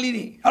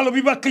Bilali, hello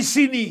Biba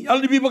Kisini, hello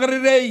ni Biba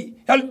Karerei,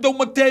 hello ni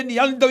Mateni,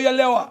 hello ni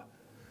Yalewa.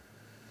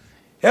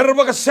 Hello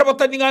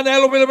Bakasabata ni nga na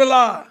hello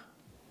Belabela.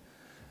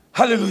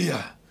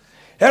 Hallelujah.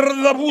 Hello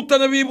Labuta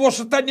na Bibo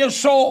sa Tanya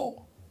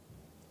So.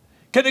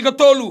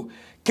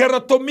 Kenekatolu.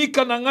 Kera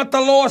tomika na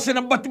ngataloa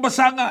sinang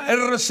batibasanga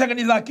erasenga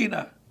ni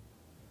lakina.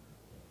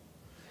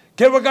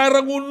 Kaya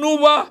bagarang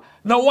unuba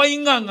na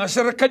wainganga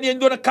sara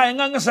kaniendo na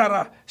kayanganga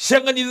sara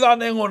senga ni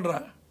dana yang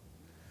onra.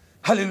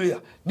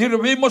 Hallelujah. Ni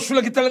rabi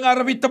masula kita lang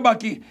arabi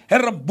tabaki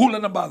heram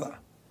bulan na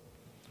bada.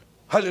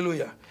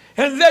 Hallelujah.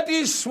 And that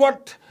is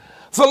what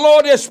the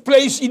Lord has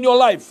placed in your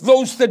life.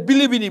 Those that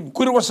believe in Him.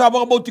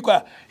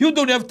 You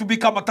don't have to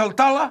become a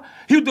taltala.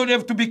 You don't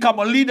have to become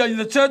a leader in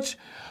the church.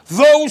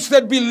 Those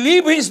that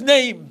believe His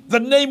name, the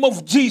name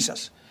of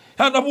Jesus.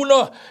 Hana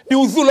muna ni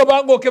uzula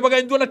bango ke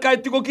bagay na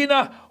kahit tiko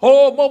kina,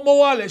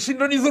 mawale,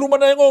 sino ni zuruma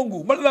na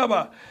yangongu,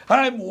 malaba.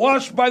 I'm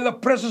washed by the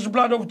precious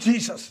blood of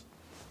Jesus.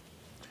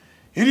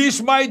 It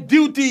is my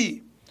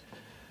duty,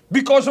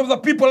 because of the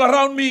people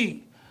around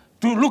me,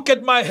 to look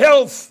at my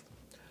health,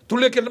 to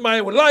look at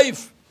my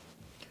life.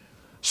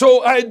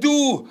 So I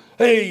do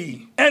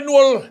a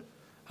annual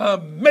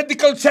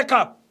medical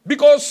checkup.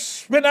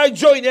 Because when I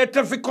joined air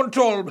traffic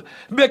control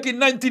back in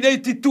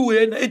 1982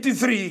 and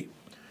 83,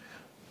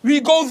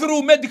 we go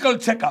through medical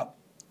checkup.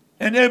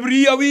 And every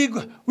year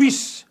we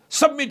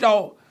submit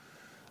our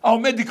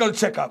medical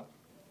checkup.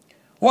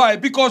 Why?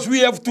 Because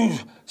we have to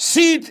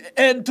sit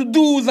and to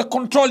do the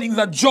controlling,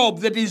 the job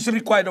that is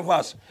required of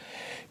us.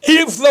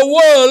 If the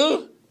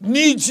world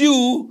needs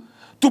you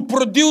to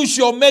produce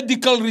your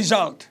medical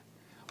result,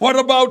 what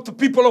about the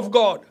people of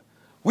God?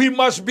 We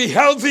must be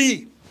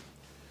healthy.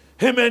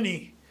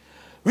 Amen.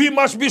 We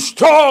must be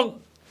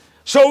strong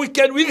so we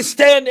can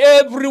withstand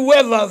every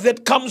weather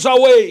that comes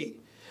our way,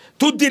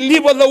 to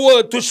deliver the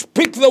word, to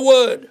speak the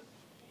word.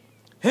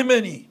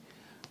 Amen.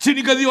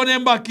 Sinikadion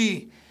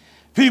embaki.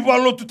 People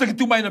are to take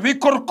to mine. We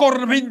korkor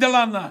na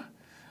vindelana.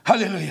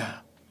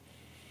 Hallelujah.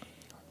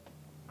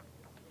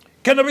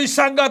 Kena vi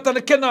sangata na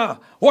kena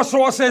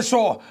wasa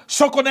so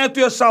soko na etu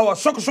yasawa,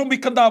 soko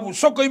sumbi kandabu,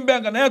 soko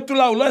imbenga na etu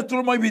lau,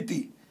 etu mai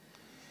biti.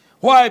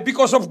 Why?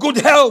 Because of good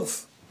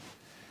health.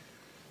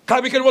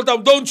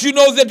 Don't you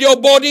know that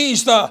your body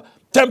is the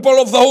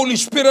temple of the Holy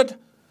Spirit?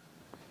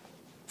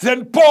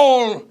 Then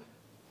Paul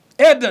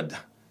added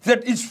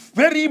that it's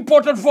very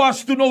important for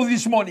us to know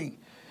this morning.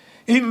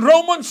 In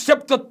Romans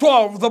chapter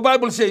 12, the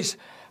Bible says,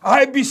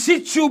 I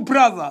beseech you,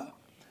 brother,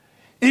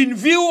 in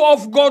view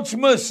of God's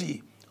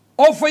mercy,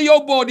 offer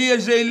your body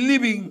as a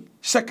living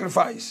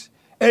sacrifice,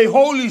 a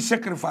holy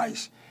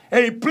sacrifice,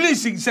 a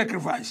pleasing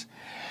sacrifice,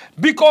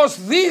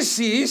 because this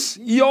is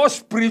your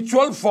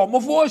spiritual form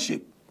of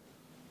worship.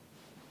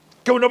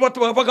 Kau na bato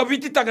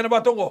pagkabiti taga na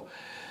batongo.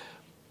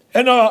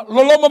 Ena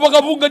loloma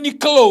bagabunga ni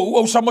klo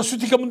o sama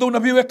suti ka mundo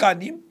na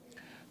biwekani.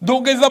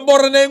 Dongay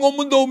zambora na yung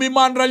mundo mi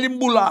manra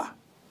limbula.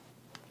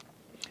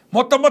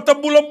 Mota-mata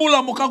bula-bula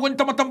mo kagawin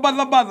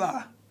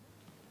tamatambala-bala.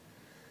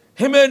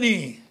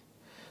 Himeni.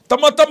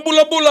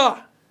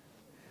 Tamatambula-bula.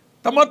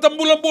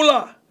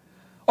 Tamatambula-bula.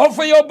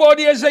 Offer your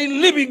body as a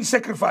living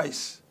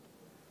sacrifice.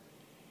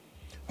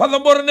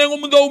 Padambora na yung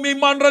mundo mi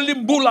manra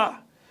limbula.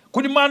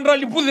 Kuni manra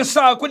li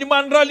pudesa, kuni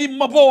manra li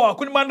maboa,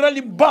 kuni manra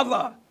li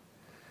bada.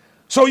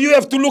 So you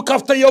have to look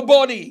after your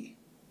body.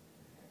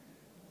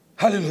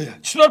 Hallelujah.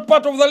 It's not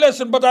part of the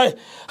lesson, but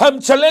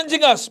I'm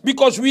challenging us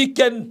because we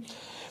can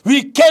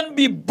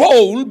be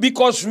bold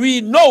because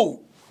we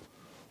know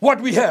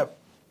what we have.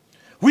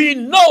 We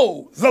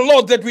know the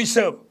Lord that we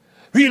serve.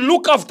 We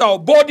look after our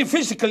body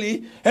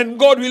physically, and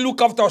God will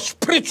look after our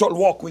spiritual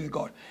walk with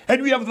God.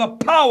 And we have the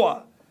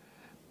power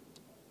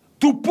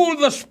to pull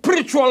the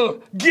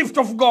spiritual gift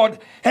of God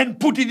and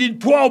put it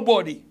into our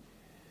body.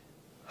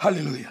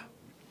 Hallelujah.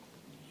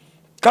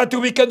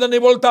 Katu weekend na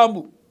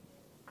voltamu.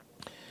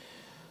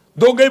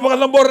 Dongay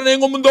pakalambor na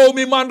yung mundo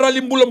mi manra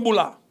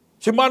limbula-mbula.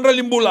 Si manra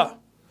limbula.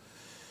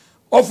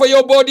 Offer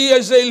your body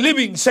as a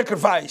living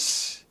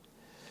sacrifice.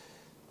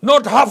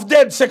 Not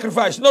half-dead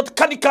sacrifice. Not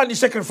kani-kani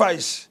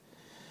sacrifice.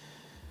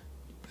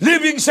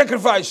 Living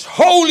sacrifice.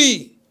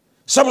 Holy.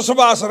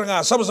 Sama-sama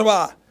saranga.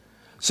 Sama-sama.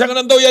 Siya nga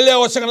nandaw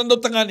yalewa. Siya nga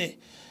nandaw tangani.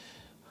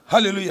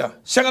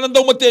 Hallelujah. Siya nga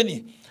nandaw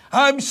mateni.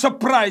 I'm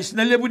surprised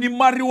na levo ni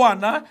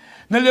marijuana,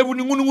 na levo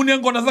ni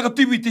ngunungunan ko na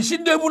activity.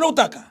 Sindo evo na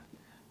utaka.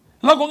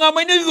 Lago nga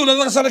may nilito na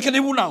nakasara ka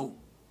na evo na.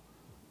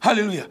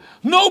 Hallelujah.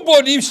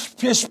 Nobody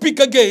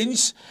speak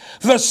against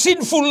the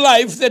sinful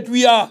life that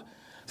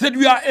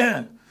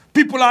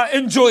people are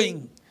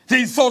enjoying.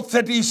 They thought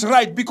that is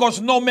right because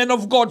no man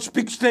of God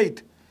speaks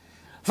straight.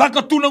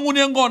 Zakatuna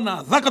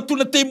nguniangona,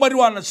 zakatuna te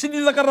marijuana,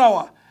 sini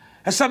zakarawa.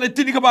 Sana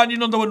tini ka ba ni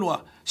nonda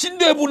wanua?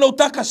 Sindi ebu na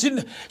utaka,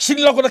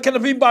 sini lako na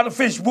kenavimba na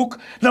Facebook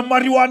na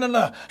marijuana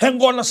na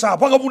hengona sa.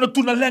 Pagabuna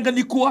tuna lenga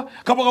ni kuwa,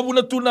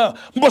 kapagabuna tuna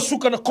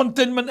mbasuka na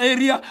containment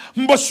area,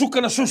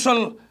 mbasuka na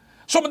social.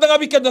 So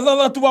mandangabi ka na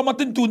zala tuwa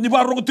matintu, ni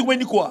baro ko tuwa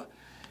ni kuwa.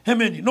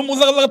 Amen. No mo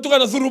zala tuwa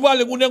na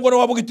zurubale nguniangona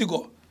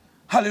wabagitiko.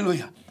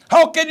 Hallelujah.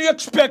 How can you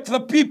expect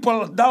the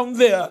people down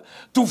there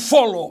to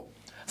follow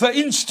the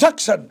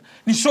instruction?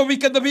 Ni so we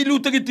can be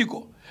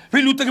lutagitiko.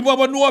 Veluta ki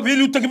babanua,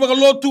 veluta ki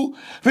bagalotu,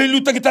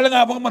 veluta ki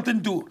talanga bang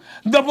matentu.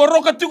 Da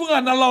boroka tu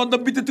nga na lawan da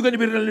bitu tu ni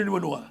berale ni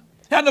banua.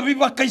 Ya na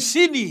biba kay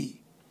sini.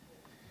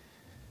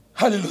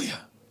 Hallelujah.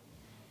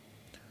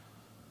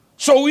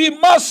 So we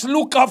must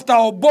look after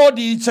our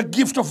body. It's a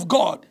gift of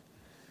God.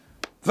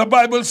 The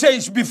Bible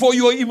says, before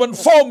you are even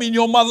formed in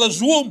your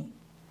mother's womb,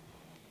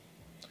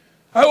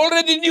 I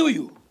already knew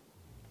you.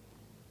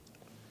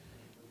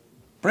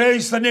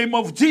 Praise the name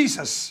of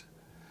Jesus.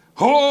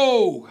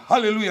 Oh,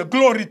 hallelujah.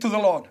 Glory to the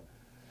Lord.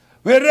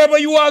 Wherever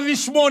you are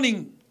this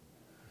morning,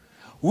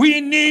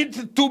 we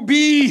need to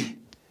be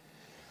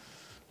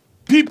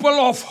people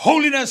of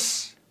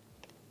holiness.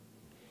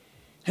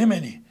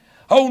 Amen.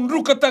 Aun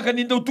ruka taka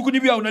ni ndau tuku ni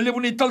biau na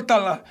levo ni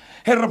taltala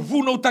hera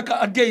vuna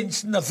utaka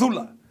against na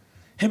thula.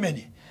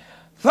 Amen.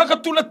 Thaka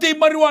tuna te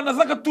marijuana,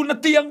 thaka tuna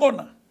te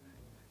angona.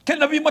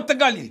 Kena vi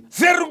matagali.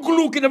 Veru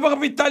glu kina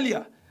baka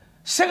Italia.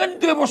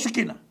 Segan due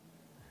bosukina.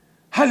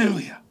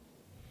 Hallelujah.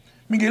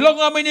 Mingilong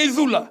nga may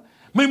naizula,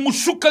 may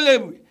musuka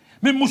levi,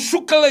 may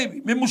musuka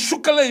levi, may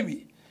musuka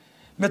levi,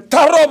 may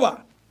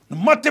taroba,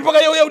 mate pa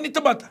kayo yaw ni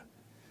tabata.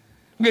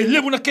 Ngay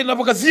levo na kena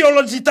baka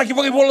theology taki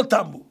baka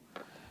volatambo.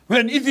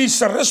 When it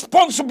is a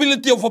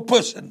responsibility of a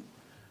person,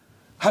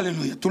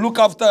 hallelujah, to look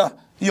after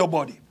your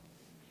body.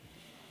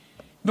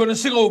 Doon na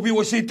singaw,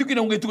 biwa siya ito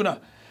kinang ito na,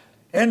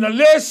 and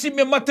alesi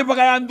me mate pa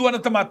kaya anduan na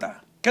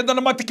tamata, kenda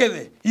na mate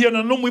kede, iyan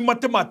na nung may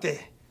mate-mate,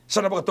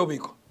 sana baka tobi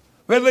ko.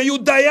 Whether you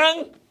die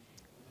young,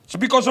 it's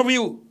because of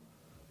you,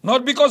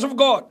 not because of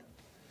God.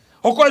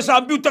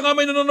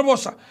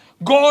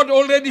 God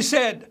already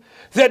said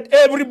that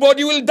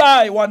everybody will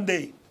die one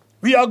day.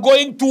 We are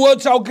going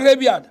towards our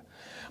graveyard.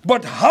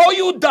 But how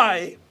you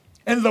die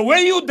and the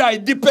way you die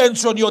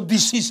depends on your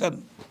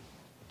decision.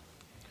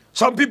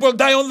 Some people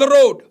die on the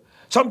road.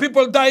 Some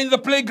people die in the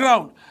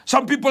playground.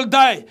 Some people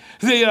die,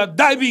 they are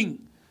diving,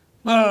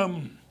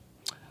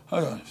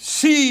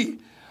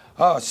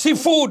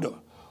 seafood,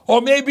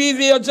 or maybe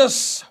they are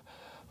just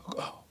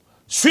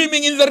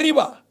swimming in the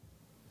river,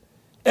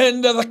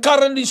 and the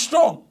current is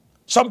strong.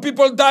 Some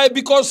people die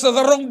because of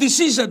the wrong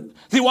decision.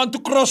 They want to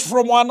cross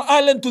from one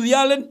island to the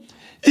island,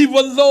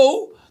 even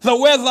though the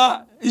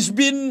weather has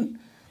been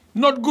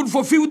not good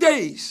for a few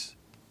days.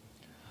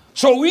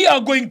 So we are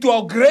going to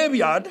our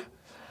graveyard,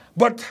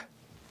 but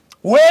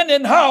when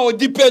and how it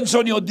depends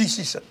on your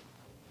decision.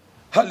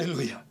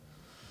 Hallelujah.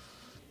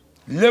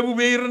 Lebu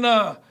beir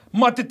na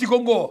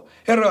matitikongo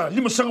era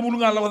lima sangabulu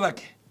nga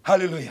lawadake.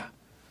 Hallelujah.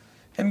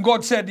 And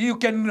God said, you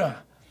can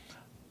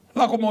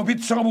lako mo bit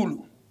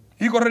sangabulu.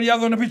 Iko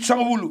riyado na bit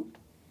sangabulu.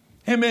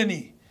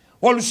 Amen.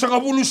 Walu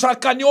sangabulu sa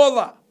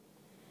kanyoda.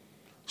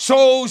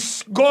 So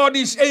God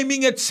is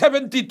aiming at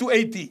 70 to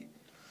 80.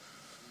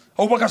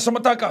 O baka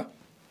samataka.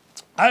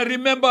 I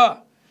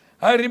remember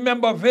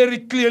very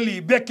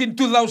clearly back in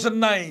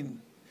 2009.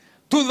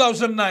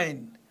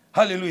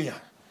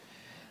 Hallelujah.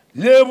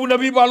 Lebu na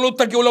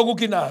bibalota ki ulago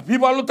kina.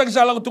 Bibalota ki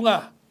salang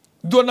tunga.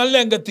 Doon na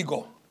lenga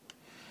tiko.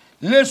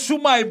 Le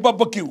sumay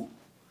barbecue.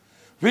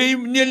 We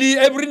nearly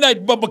every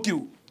night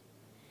barbecue.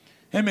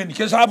 Amen.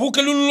 Kasi apu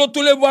kaluluto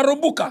le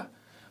warumbuka.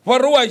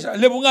 Waruay sa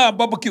lebu nga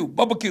barbecue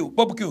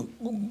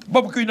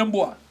ng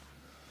buwa.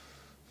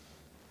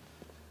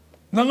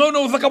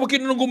 Nangono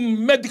zakabakin nung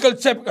medical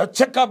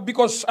check-up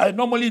because I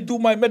normally do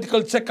my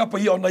medical check-up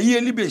here on a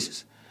yearly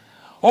basis.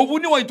 O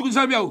buni wa itu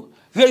sabi ako,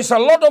 there is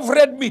a lot of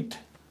red meat.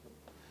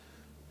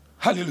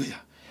 Hallelujah.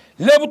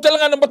 Lebu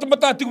talaga ng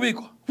mata-mata tiko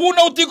ko.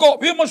 Punaw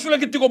tiko, bima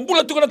sulagi tiko,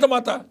 bulat tiko na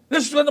tamata.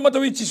 Lesulan na mata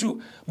wichisu.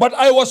 But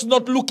I was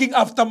not looking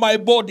after my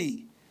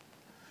body.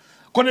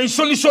 Kona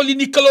isoli-soli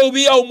ni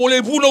kalobi au mole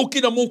punaw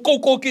kina, mo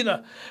koko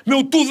kina.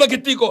 Meu tuda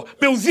kitiko,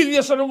 meu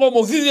zidia sanango, mo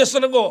zidia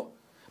sanango.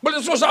 But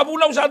so sa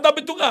abunaw sa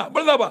andabi ito nga.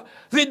 Balaba,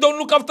 they don't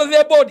look after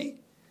their body.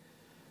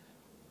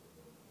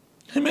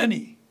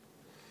 Amen.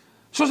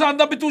 So sa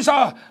andabi ito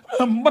sa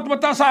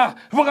mata sa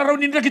pagkaraw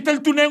nila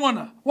kital tunengon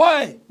na.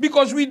 Why?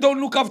 Because we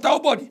don't look after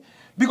our body.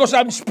 Because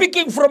I'm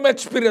speaking from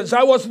experience.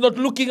 I was not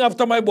looking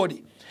after my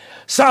body.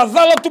 Sa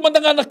dala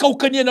tumandanga na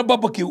kaukanya na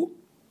barbecue.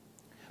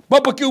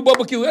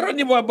 Barbecue. Eran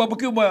ni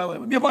barbecue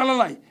may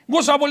pangalalay. Ngo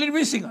sa mo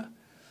linwising ha.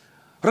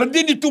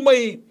 Randin ito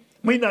may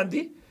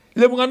nandi.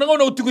 Lemo nga nangaw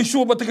na utikoy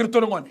suwa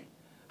batikirito ng wani.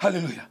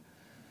 Hallelujah.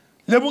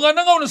 Lemo nga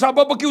nangaw na sa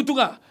babakyo ito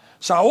nga.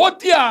 Sa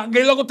otya,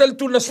 ngay lang ko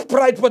talito na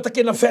Sprite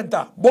patakin na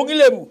Fenta. Bongi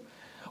lemo.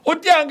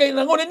 Otya, ngay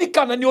nangaw na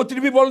nikana ni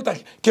otinibi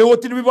balutaki. Kaya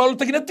otinibi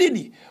balutaki na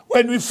tini.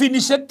 When we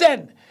finish at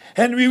 10,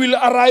 and we will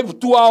arrive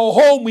to our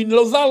home in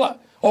Lozala,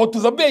 or to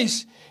the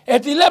base,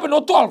 at 11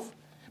 or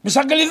 12.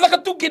 Misangalita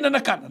ka tukin na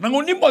nakana.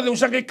 Nangunin mo,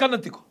 usangay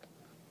kanatiko.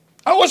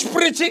 I was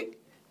preaching.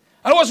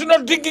 I was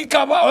not drinking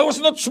kava. I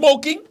was not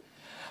smoking.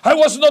 I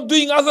was not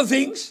doing other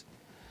things,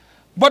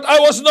 but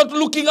I was not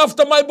looking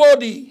after my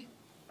body.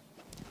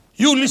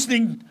 You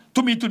listening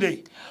to me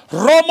today.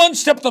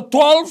 Romans chapter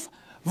 12,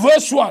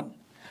 verse 1.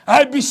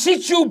 I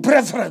beseech you,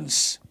 brethren,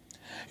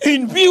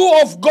 in view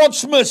of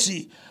God's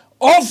mercy,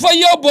 offer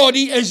your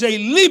body as a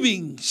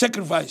living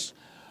sacrifice,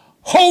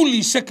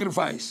 holy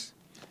sacrifice,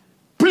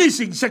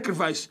 pleasing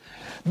sacrifice,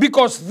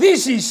 because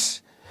this is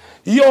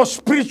your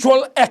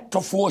spiritual act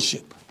of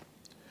worship.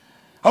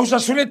 Hausa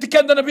sureti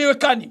kenda na biwe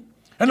kani.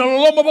 Ano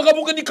lolo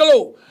mabagabukan ni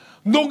kalo.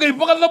 Nungay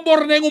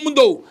pagkatambor na yung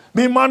mundo.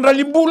 May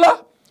manrali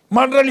mbula,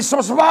 manrali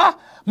sabasaba,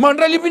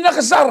 manrali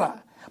pinakasara.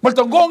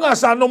 Maltanggo nga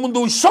sa ano mundo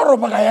isoro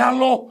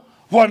pagayalo.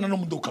 Wana no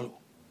mundo kalo.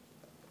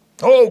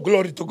 Oh,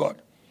 glory to God.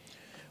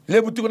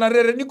 Lebuti ko na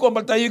rereni ko,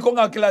 maltayi ko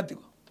nga kilati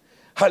ko.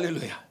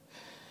 Hallelujah.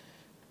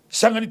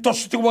 Sanga ni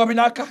tosu tiko mga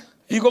binaka,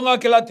 iko nga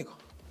kilati ko.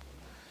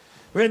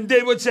 When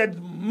David said,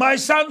 my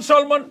son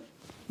Solomon,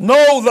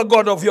 know the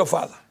God of your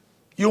father.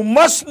 You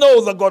must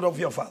know the God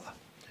of your father.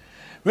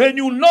 When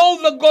you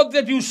know the God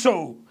that you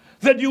serve,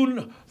 that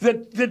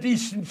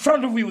is in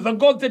front of you, the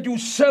God that you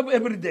serve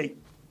every day,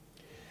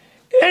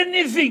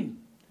 anything,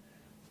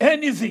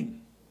 hallelujah.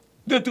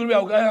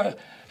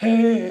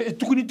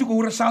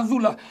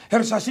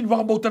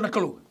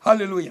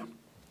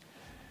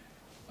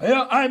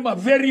 I'm a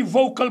very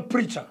vocal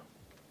preacher.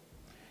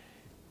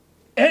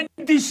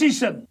 Any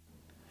season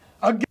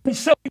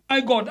against serving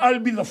my God,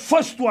 I'll be the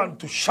first one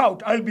to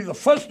shout. I'll be the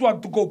first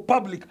one to go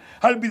public.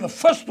 I'll be the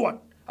first one.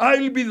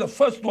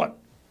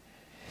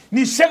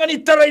 Ni senga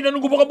ni taray na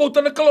nung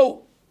gumagabutan na kalaw.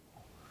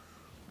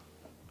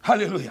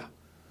 Hallelujah.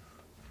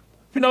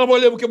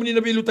 Pinakabole mo kami ni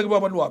nabilu taga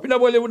babanwa.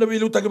 Pinakabole mo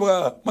nabilu taga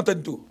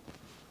matantu.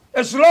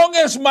 As long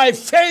as my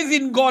faith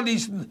in God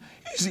is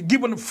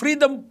given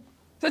freedom,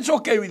 that's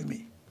okay with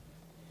me.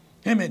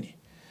 Amen.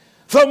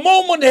 The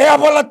moment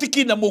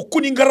heavalatikin na mo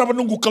kuning garaban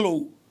nung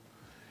kalaw.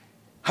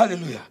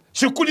 Hallelujah.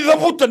 Si kuni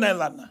dabutan na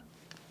lana.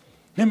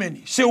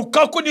 Amen. Si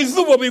ukako ni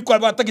zuba may kwa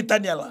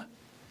batakitanya la.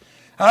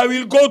 I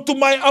will go to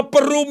my upper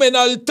room and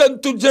I'll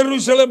turn to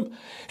Jerusalem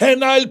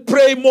and I'll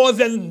pray more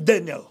than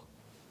Daniel.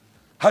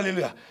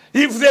 Hallelujah.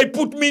 If they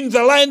put me in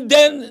the lion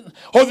den,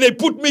 or they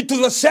put me to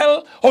the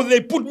cell, or they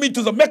put me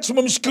to the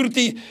maximum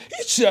security,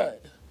 it's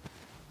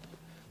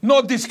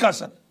no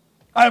discussion.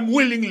 I'm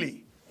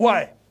willingly.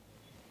 Why?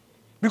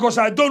 Because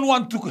I don't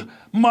want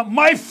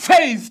my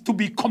faith to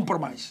be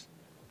compromised.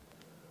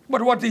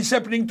 But what is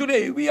happening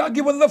today? We are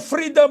given the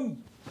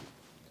freedom.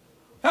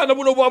 Ano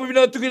mo na wabi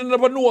na tukin na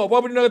banua,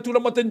 wabi na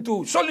tulang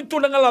matentu. Solid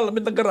tulang alala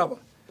mentang garaba.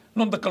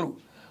 Non takalo.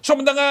 So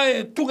mentang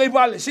tungay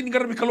vale sin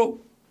garabi kalo.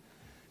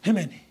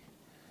 Amen.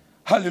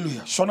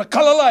 Hallelujah. So na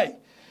kalalay.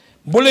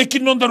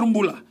 Bolekin non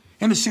darumbula.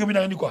 Yan siya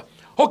binangani ko.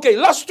 Okay,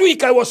 last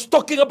week I was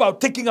talking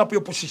about taking up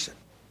your position.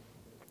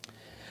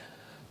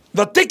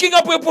 The taking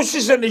up your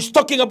position is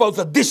talking about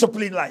the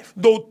disciplined life.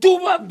 Do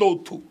tuba, do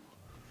tu.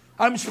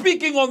 I'm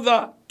speaking on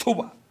the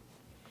tuba.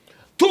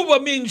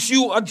 Tuba means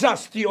you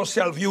adjust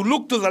yourself. You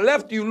look to the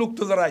left, you look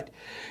to the right.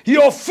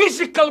 Your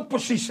physical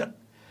position,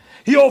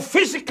 your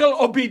physical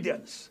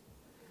obedience.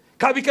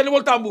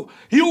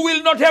 You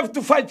will not have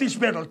to fight this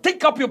battle.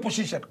 Take up your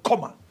position,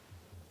 comma.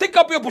 Take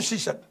up your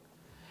position.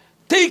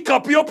 Take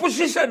up your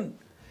position.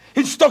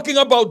 It's talking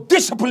about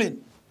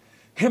discipline.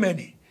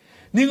 Amen.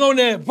 Ningaw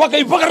ne,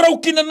 bagay bagaraw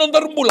kinan ng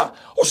darumbula.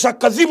 O sa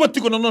kazibat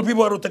ko na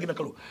bibaro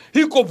taginakalo.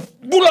 Hiko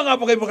bulang nga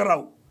bagay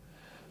bagaraw.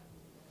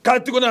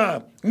 Kahit ko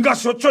na nga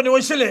sotso ni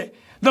Waisele,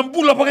 nang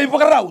bula bagay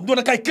bagaraw. Doon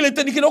na kay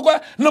kilita ni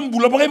kinokwa, nang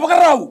bula bagay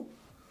bagaraw.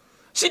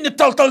 Sini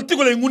tal-tal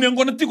tigolay, ngunang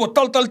ko na tigo,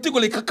 tal-tal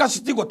tigolay, kakas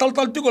tigo,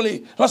 tal-tal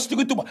tigolay, las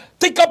tigo ito ba.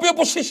 Take up your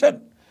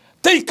position.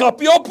 Take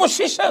up your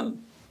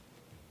position.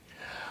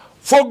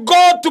 For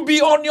God to be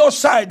on your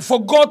side,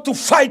 for God to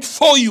fight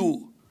for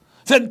you,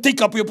 then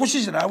take up your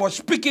position. I was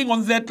speaking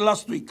on that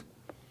last week.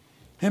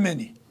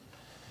 Amen.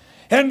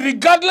 And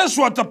regardless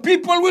what the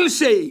people will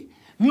say,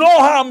 no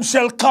harm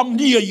shall come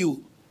near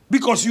you,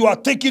 because you are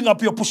taking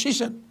up your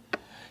position.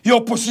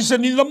 Your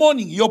position in the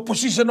morning, your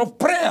position of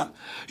prayer,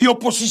 your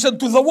position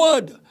to the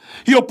word,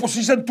 your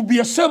position to be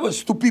a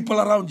service to people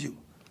around you.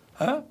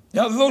 Huh?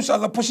 Now, those are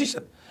the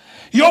position.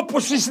 Your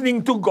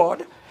positioning to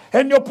God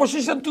and your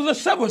position to the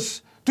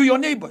service, to your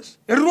neighbors.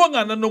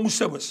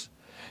 Service.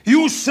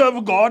 You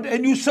serve God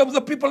and you serve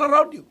the people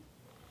around you.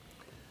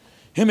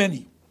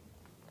 Amen.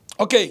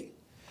 Okay.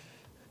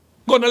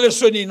 Gonna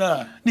listen in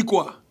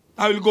Nikwa.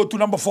 I will go to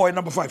number 4 and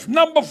number 5.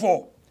 Number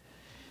 4.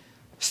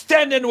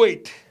 Stand and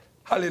wait.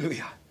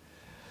 Hallelujah.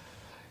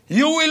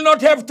 You will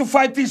not have to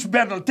fight this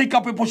battle. Take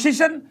up a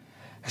position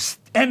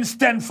and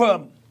stand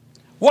firm.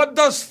 What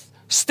does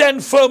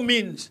stand firm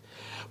means?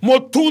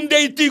 Motunde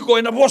itiko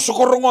ina boso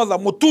korongoda.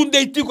 Motunde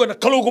itiko ina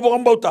kaloko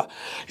bangambauta.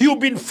 You've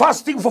been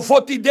fasting for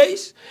 40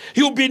 days.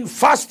 You've been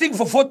fasting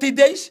for 40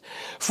 days.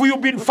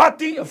 You've been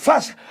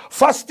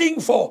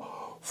fasting for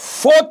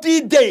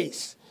 40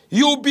 days.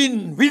 You've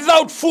been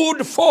without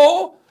food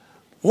for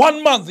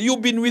 1 month.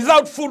 You've been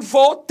without food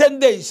for 10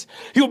 days.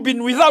 You've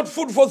been without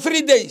food for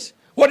 3 days.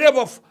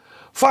 Whatever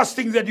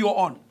fasting that you're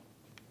on.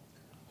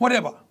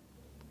 Whatever.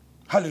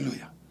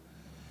 Hallelujah.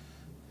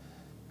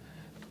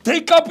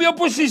 Take up your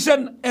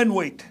position and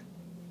wait.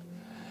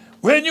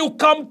 When you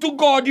come to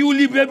God, you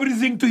leave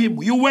everything to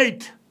Him. You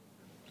wait.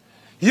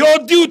 Your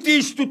duty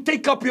is to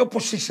take up your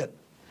position.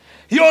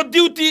 Your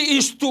duty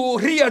is to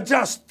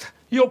readjust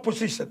your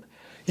position.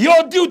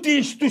 Your duty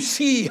is to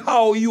see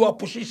how you are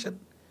positioned.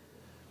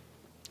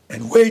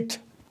 And wait.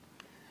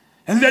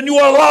 And then you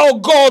allow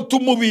God to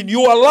move in.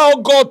 You allow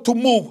God to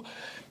move.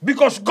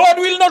 Because God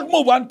will not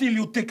move until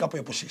you take up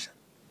your position.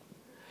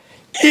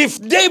 If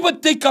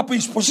David take up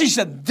his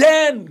position,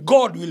 then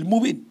God will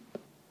move in.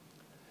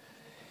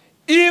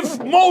 If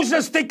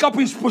Moses take up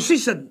his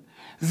position,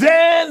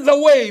 then the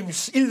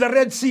waves in the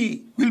Red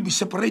Sea will be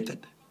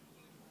separated.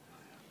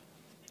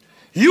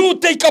 You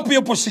take up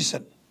your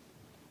position.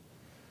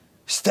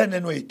 Stand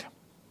and wait.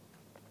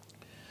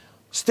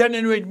 Stand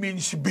and wait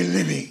means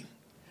believing.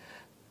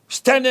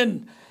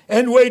 Stand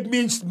and wait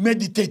means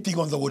meditating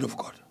on the word of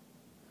God.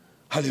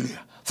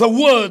 Hallelujah. The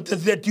word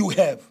that you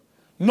have.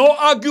 No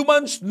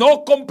arguments, no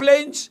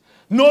complaints,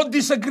 no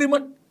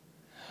disagreement,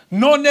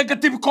 no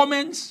negative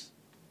comments.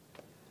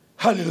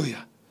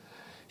 Hallelujah.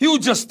 You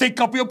just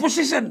take up your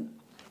position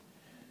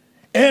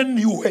and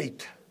you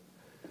wait.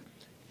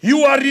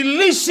 You are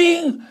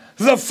releasing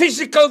the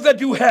physical that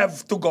you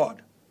have to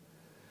God.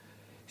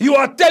 You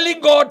are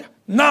telling God,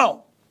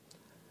 now,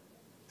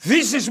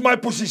 this is my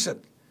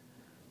position.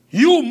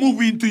 You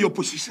move into your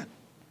position.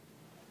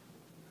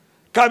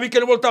 Kami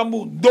kena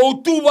tamu,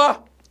 do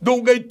tuba,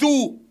 do gay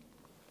tu.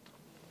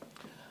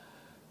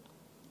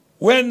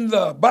 When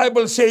the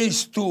Bible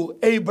says to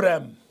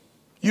Abraham,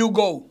 you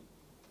go,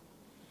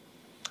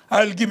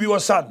 I'll give you a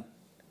son.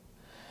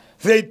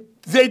 They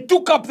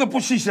took up the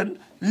position,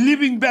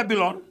 leaving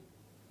Babylon.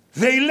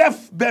 They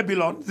left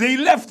Babylon. They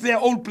left their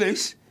old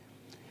place.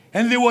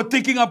 And they were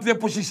taking up their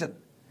position.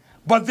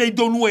 But they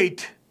don't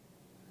wait.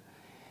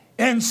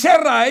 And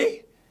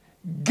Sarai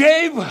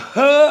gave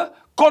her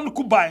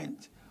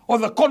concubines, or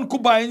the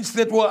concubines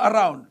that were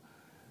around.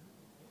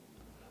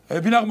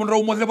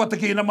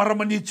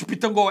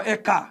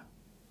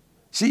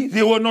 See,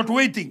 they were not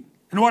waiting.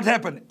 And what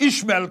happened?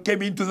 Ishmael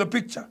came into the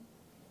picture.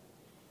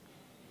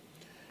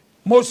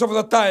 Most of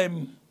the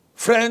time,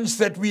 friends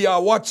that we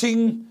are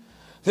watching,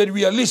 that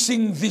we are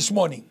listening this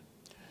morning,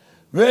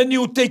 when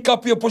you take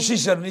up your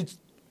position,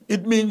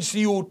 it means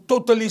you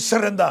totally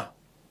surrender.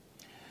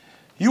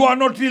 You are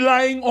not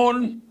relying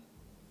on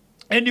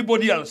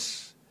anybody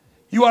else.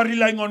 You are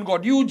relying on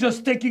God. You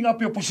just taking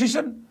up your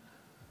position.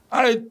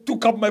 I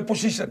took up my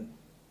position.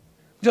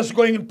 Just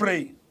going and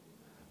pray.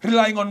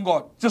 Relying on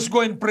God. Just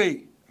go and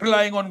pray.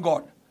 Relying on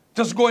God.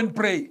 Just go and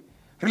pray.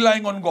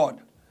 Relying on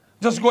God.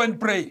 Just go and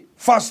pray.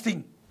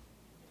 Fasting.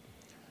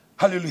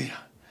 Hallelujah.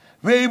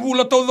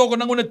 Veibula todo ko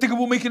nanguna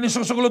tigabu may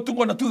kinisosogolo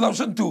tungo na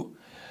 2002.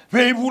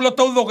 Veibula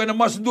todo ko na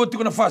mas duot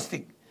ko na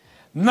fasting.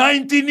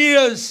 19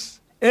 years.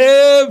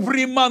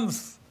 Every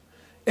month,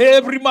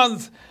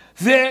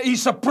 there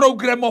is a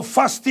program of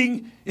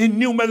fasting in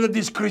New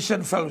Methodist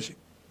Christian Fellowship.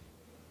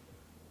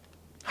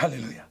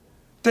 Hallelujah.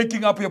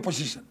 Taking up your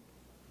position.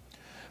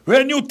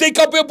 When you take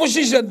up your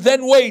position,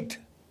 then wait.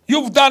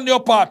 You've done your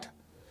part.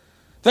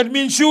 That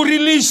means you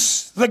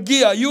release the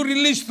gear. You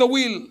release the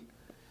wheel.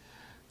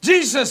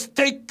 Jesus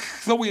take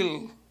the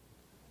wheel.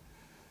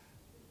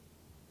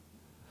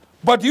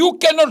 But you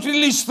cannot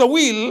release the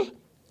wheel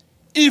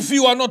if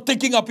you are not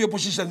taking up your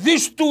position.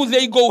 These two,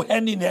 they go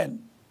hand in hand.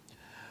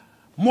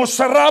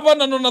 Mosaraba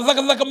na no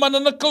nadaka mana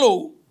na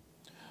klo.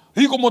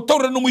 Hiko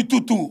motora no muy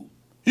tutu.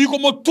 Hiko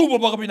motubo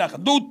baga binaka.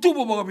 Do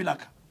tubo baga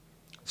binaka.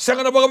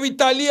 Sanga na baga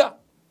Italia.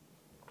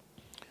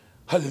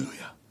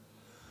 Hallelujah.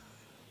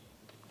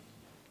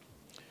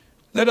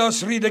 Let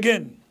us read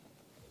again.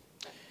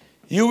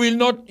 You will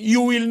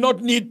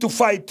not need to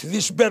fight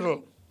this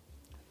battle.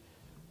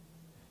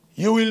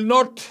 You will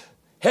not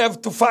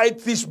have to fight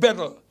this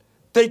battle.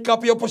 Take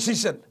up your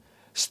position.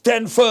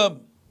 Stand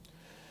firm.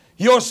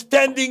 Your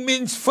standing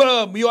means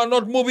firm. You are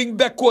not moving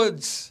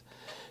backwards.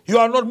 You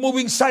are not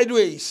moving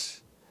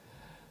sideways.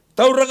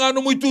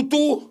 Taurangano mo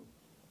itutu,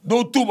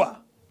 do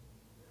tuba.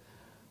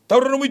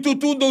 Taurangano mo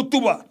itutu, do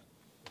tuba.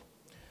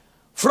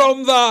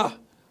 From the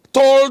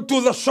tall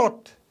to the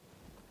short.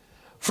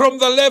 From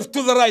the left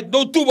to the right.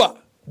 Do tuba.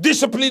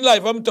 Disciplined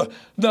life.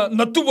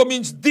 Natuba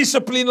means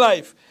disciplined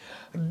life.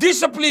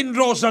 Discipline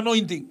draws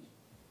anointing.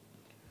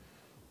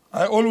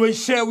 I always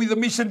share with the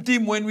mission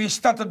team when we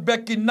started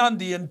back in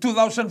Nandi in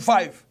 2005.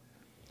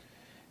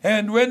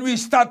 And when we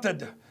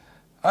started,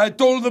 I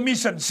told the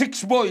mission,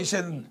 6 boys,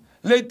 and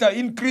later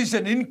increase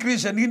and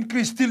increase and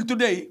increase till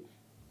today.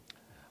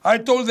 I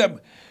told them,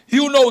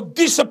 you know,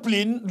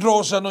 discipline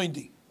draws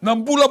anointing.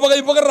 Nambula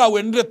bagay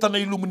pagarawen, reta na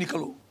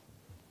iluminikalo.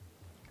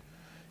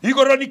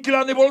 Iko rani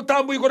kila ni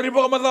voltambo, iko rani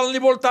pagamadal ni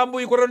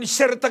voltambo, iko rani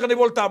serta ka ni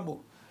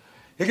voltambo.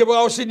 Ike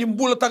bagaw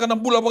sinimbula taka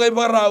nambula bagay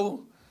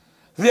pagaraw.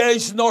 There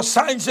is no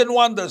signs and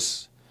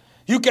wonders.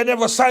 You can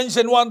have a signs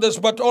and wonders,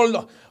 but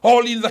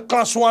all in the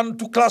class 1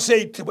 to class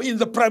 8 in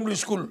the primary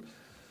school.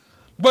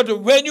 But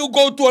when you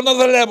go to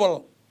another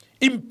level,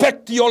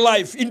 impact your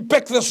life,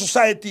 impact the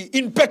society,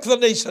 impact the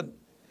nation.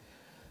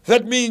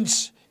 That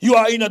means you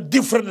are in a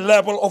different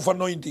level of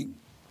anointing.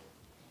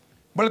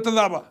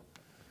 Balatadaba,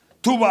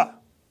 tuba,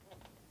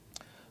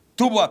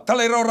 tuba,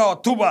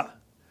 talairaw, tuba.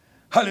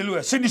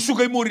 Hallelujah.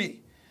 Sinisugay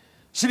muri.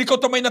 Sinikaw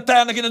tamay na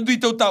tayo na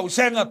ginanduitaw tao.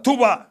 Senga,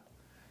 tuba.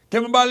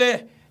 Kaya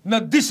mabale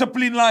na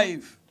discipline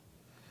life.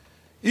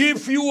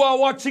 If you are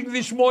watching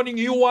this morning,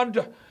 you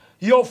want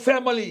your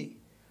family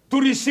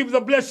to receive the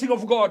blessing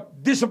of God,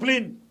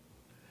 discipline.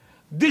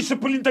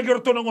 Discipline tagi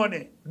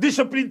rotonongone.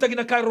 Discipline tagi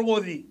na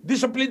kairongodi.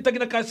 Discipline tagi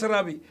na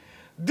kaisarabi.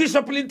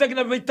 Discipline tagi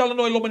na vital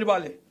no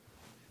elomanibale.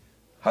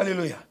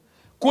 Hallelujah.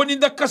 Kung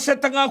ninda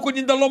kaseta nga, kung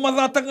ninda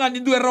lomadata nga,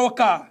 nindu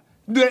erawaka,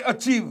 nindu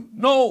achieve.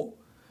 No.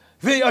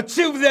 They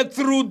achieve that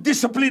through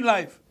discipline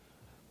life.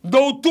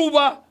 Do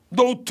tuba,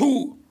 do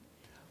tu.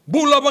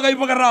 Bula bagay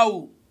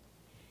bagaraw.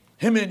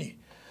 Amen.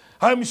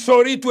 I'm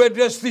sorry to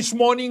address this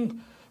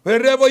morning,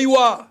 wherever you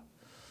are,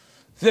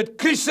 that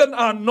Christians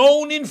are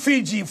known in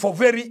Fiji for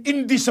very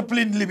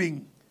indisciplined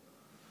living.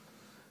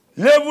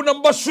 Levu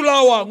ng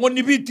basulawa,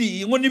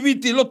 ngonibiti,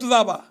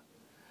 lotudaba.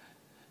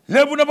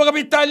 Levu na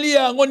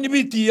bagabitalia,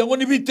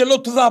 ngonibiti,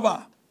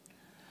 lotudaba.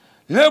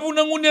 Levu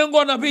na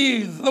ngunengo na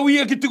bid,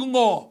 lawiya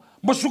kitikungo,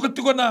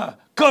 basukatiko na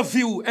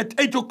curfew at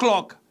 8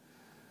 o'clock.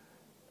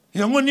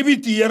 Yang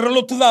ngonibiti,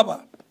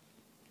 lotudaba.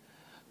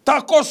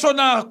 Takoso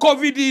na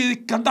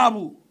COVID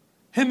kandabu.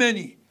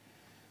 Hemeni.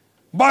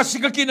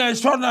 Basika kina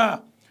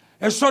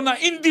esona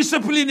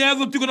indiscipline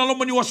edo tiko na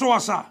lomani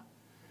wasawasa.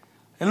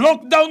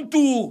 Lockdown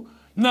to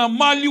na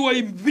maliu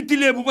ay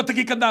vitilebu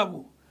pataki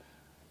kandabu.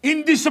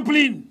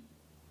 Indiscipline.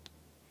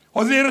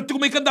 O dera tiko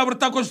may kandabu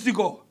takos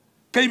tiko.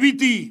 Kay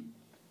viti.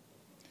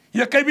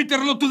 Ya kay viti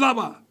relo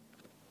tudaba.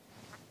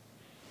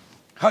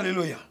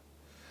 Hallelujah.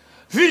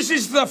 This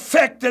is the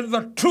fact and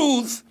the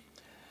truth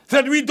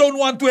that we don't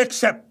want to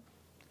accept.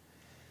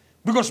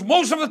 Because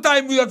most of the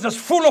time we are just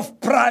full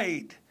of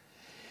pride.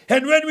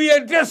 And when we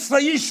address the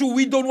issue,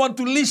 we don't want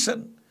to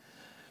listen.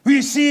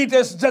 We see it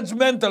as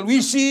judgmental. We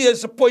see it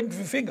as a point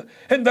finger.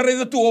 And the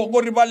reda tuho,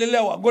 ngori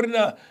balelewa, ngori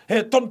na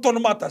ton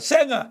mata.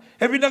 Senga,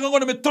 ebinanga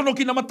ngona me tono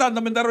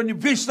kinamatanda, mendaro ni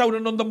vista una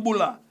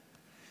nondambula.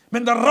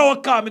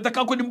 Mendarawa ka,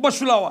 mendakako ni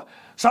mbasulawa.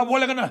 Sa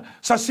wala ka na,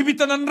 sa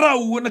sibita ng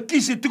raw, na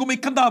kisi, tiko may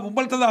kandabo,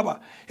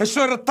 baltadaba. Eso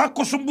era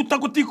tako sumbuta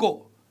ko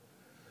tiko.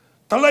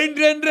 Tala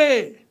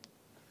indre.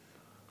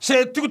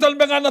 Se tiko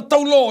talbenga na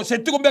taulo, se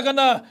tiko benga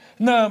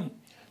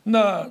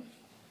na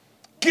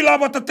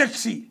kilaba ta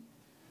taxi.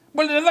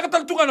 Bali na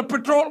nakataltunga na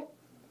petrol.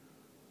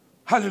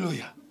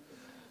 Hallelujah.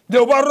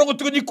 Deo barong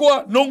tiko ni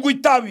kuwa, nongui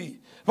tabi.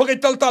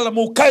 Wakay taltala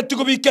mo, kaya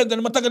tiko weekend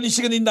na mataga ni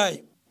sigan inday.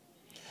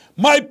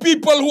 My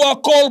people who are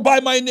called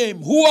by my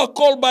name, who are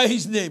called by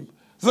his name,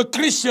 the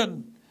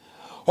Christian,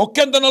 o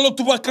kenda na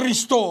lotu ba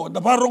Kristo, na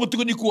barong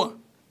tiko ni kuwa.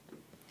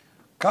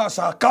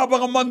 Kasa,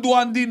 kabang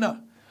manduan din na.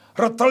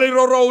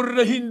 Ratalero raw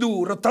na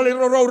Hindu,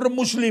 ratalero raw na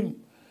Muslim.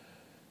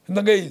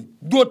 Nangay,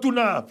 dua tu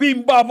na,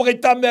 pimba pa kay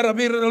tamera,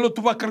 bira na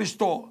lotu pa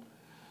Kristo.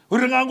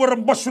 Urangangor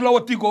ang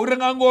basulawatiko,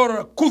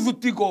 urangangor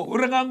kudutiko,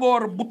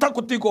 urangangor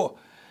butakotiko.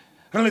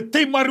 Rale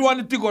te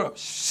mariwanitiko,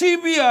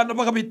 Sibia na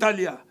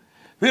pagkabitalia.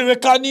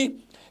 Virekani,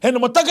 na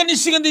mataga ni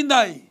singan din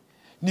day.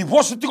 Ni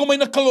positiko may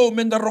nakalo,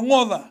 menda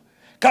rongoda.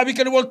 Kabi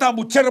ka ni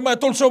waltambu, tserma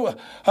tolso,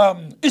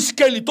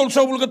 iskeli, tolso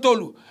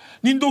bulgatolu.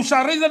 Nindo sa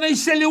reda na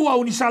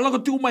iseliwaw, ni sala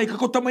ko tiumay,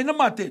 kakotamay na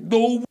mate.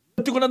 Do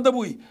ubudati ko ng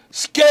dabuy.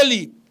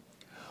 Skeli.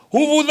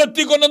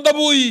 Ubudati ko ng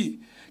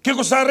dabuy. Kaya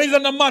ko sa reda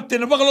na mate,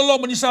 na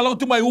pakaloloman, ni sala ko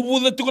tiumay,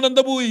 ubudati ko ng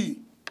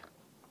dabuy.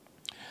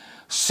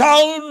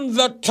 Sound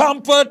the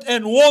trumpet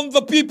and warn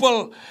the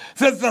people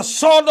that the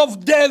son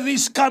of death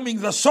is coming.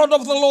 The son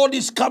of the Lord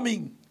is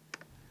coming.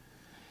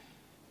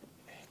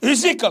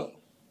 Ezekiel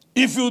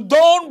if you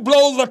don't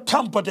blow the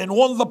trumpet and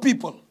warn the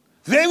people,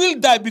 they will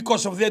die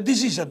because of their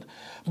decision,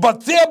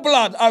 but their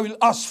blood I will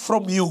ask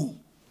from you.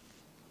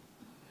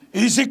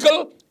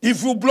 Ezekiel,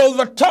 if you blow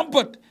the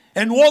trumpet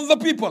and warn the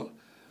people,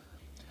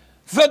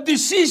 the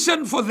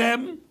decision for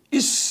them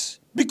is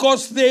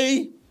because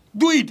they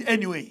do it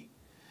anyway.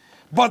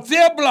 But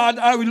their blood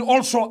I will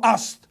also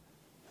ask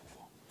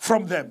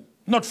from them,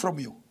 not from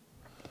you.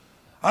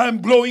 I am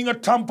blowing a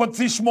trumpet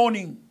this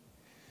morning.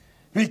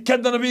 We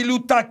kenda na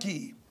bilu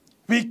taki.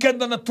 We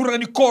kenda na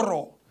turani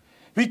koro.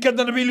 We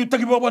kenda na bilu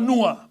taki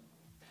babanua.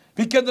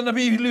 We kenda na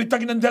bilu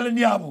taki nandela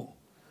niabu.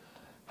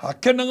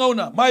 Hakena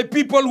ngauna. My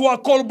people who are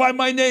called by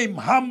my name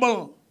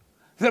humble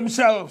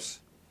themselves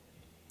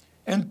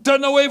and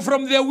turn away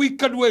from their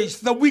wicked ways.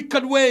 The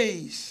wicked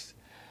ways.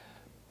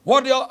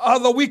 What are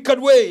the wicked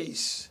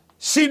ways?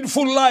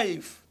 Sinful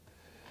life,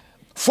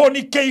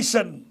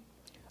 fornication,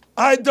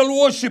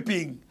 idol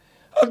worshipping,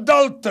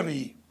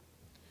 adultery.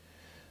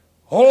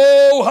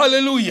 Oh,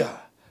 hallelujah.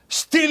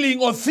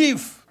 Stealing or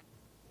thief,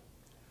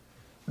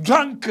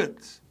 drunkard.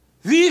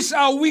 These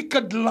are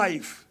wicked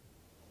life.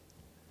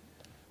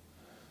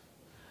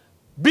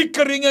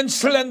 Bickering and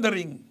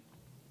slandering.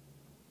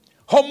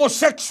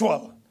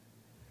 Homosexual.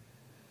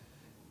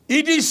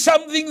 It is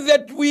something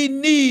that we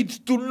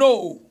need to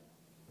know,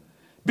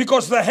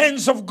 because the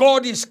hands of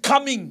God is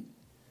coming.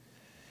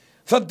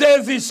 The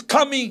death is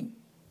coming.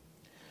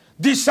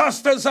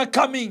 Disasters are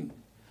coming.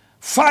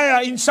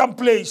 Fire in some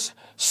place.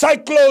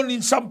 Cyclone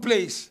in some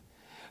place.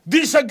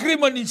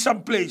 Disagreement in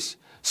some place.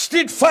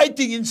 Street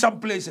fighting in some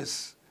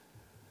places.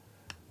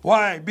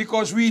 Why?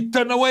 Because we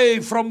turn away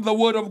from the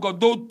word of God.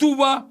 Do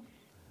tuba,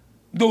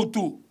 do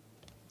tu.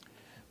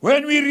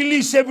 When we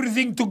release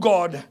everything to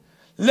God,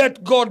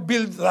 let God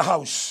build the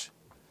house.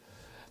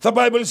 The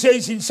Bible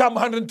says in Psalm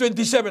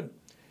 127,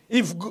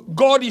 if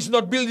God is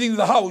not building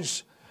the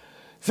house,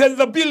 then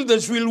the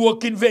builders will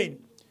work in vain.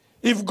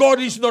 If God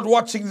is not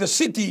watching the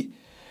city,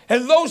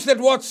 and those that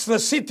watch the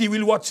city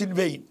will watch in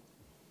vain.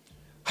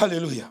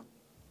 Hallelujah.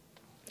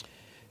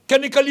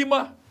 Kene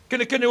kalima,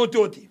 kene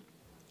oti.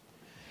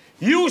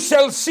 You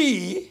shall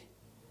see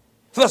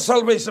the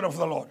salvation of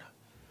the Lord.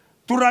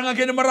 Turanga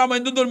kene marama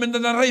indundon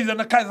mendana reida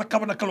na kaya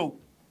kama na kalau.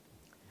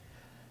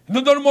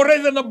 Indundon mo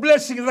reida na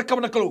blessing na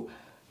kama na kalau.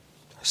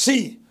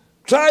 See,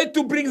 try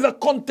to bring the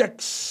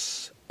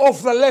context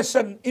of the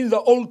lesson in the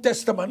Old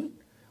Testament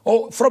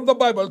or from the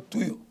Bible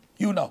to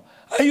you now.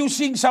 Are you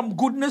seeing some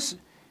goodness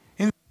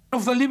in the land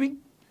of the living?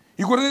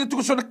 Igorede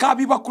tiko sona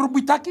kabi ba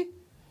kurubitaki?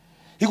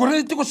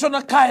 Igorede tiko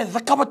sona kaya the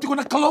kaba tiko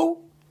na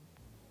kalau?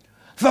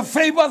 The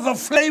favor, the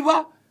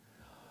flavor,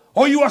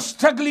 or you are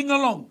struggling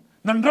along?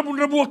 Nandrabun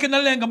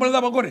kenalenga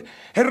balada bagore.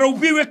 He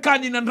robiwe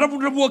kani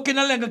nandrabun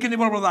kenalenga kini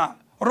balada.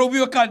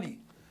 Robiwe kani.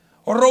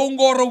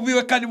 Orongo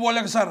robiwe kani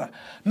boleh sara.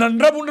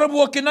 Nandrabun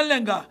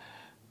kenalenga.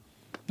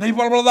 Na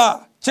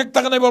ibalada. Cek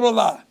taka na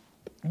ibalada.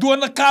 Dua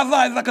na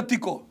kada eda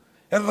katiko.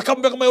 Eda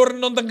kambek may orin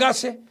non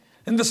tangase.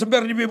 Enda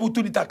sember ni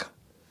bebutu ni taka.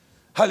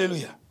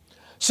 Hallelujah.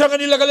 Siya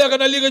kanila kaliya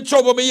kanalingan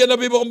choba may yan na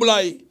bebo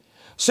kambulay.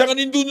 Siya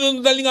kanindun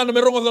ng dalingan na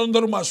merong adalong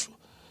darumaso.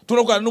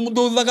 Tunaw ka, nung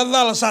mundo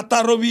nakadala sa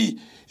tarobi,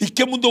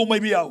 ike mundo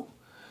may biyaw.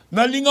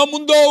 Nalinga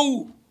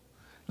mundo,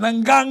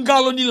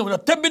 nanggangalo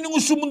nila. Tembe nung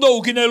uso mundo,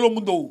 kinelo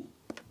mundo.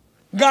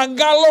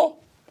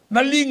 Gangalo,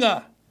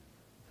 nalinga.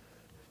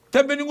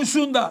 Tembe nung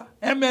usunda,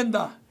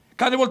 emenda.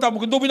 Kani volta mo,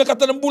 kung dobi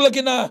nakata ng bula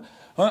kina,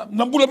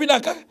 ng bula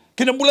pinaka,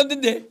 kinambulan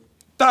din de,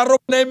 taro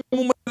na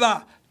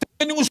mumada.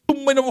 Tembe nung uso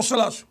may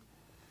nabosalaso.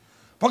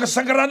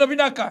 Pagkasangarana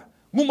pinaka,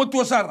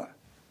 ngumatua sara.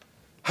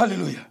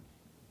 Hallelujah.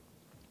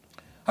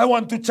 I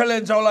want to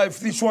challenge our life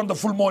this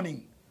wonderful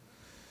morning.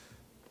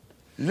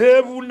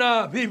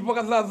 Levuna vivi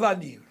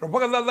pakadadani.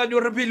 Rapakadadani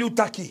orabili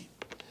utaki.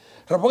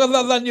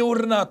 Rapakadadani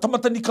orna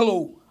tamatani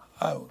kalau.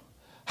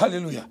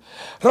 Hallelujah.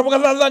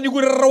 Rapakadadani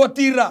gura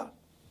rawatira.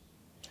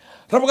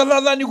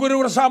 Rapakadadani gura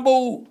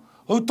urasambo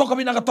toka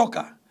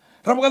binakatoka.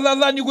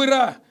 Rapakadadani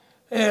gura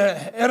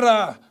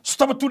era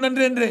stamatunan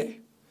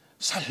rendre.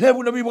 Sa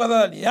levuna vivi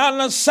pakadadani.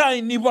 Yan ang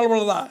sign ni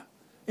balbalada.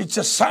 It's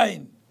a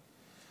sign.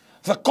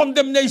 The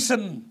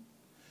condemnation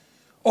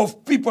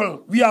of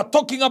people. We are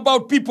talking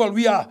about people.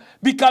 We are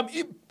become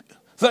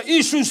the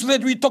issues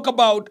that we talk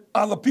about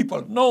are the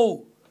people.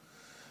 No.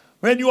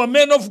 When you are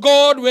men of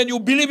God, when you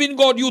believe in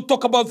God, you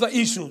talk about the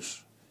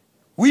issues.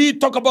 We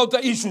talk about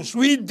the issues.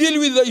 We deal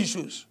with the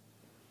issues.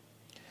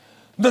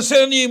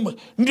 Daseni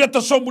nirata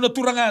sombu na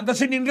turanga.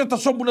 Daseni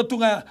nirata sombu na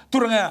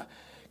turanga.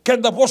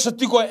 Kenda bosa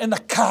tiko ena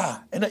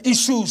ka ena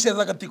issues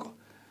eda katiko.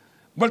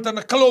 Balta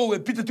na kaloe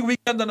pita tiko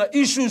wikanda na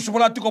issues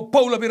wala tiko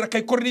Paula bira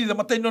kay kornida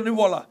matay no ni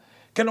wala.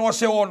 Kena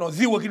wase ono,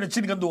 diwa kina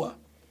chini kandua.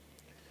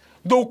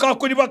 Do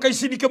kako ni baka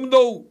isini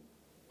kamdo.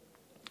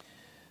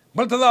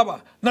 Baltadaba,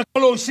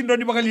 nakalo sinro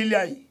ni baka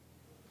liliay.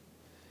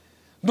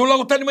 Do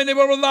lago tani may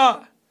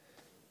nebalda.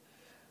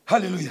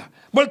 Hallelujah.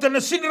 Balta na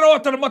sinro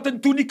ata na matan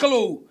tuni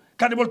kalo.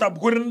 Kani balta,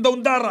 kurin daw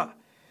ndara.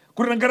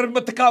 Kurin garan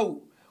matakaw.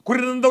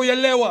 Kurin daw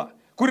yalewa.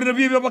 Kurin na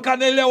bibi baka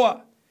na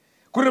yalewa.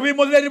 Kurin na bibi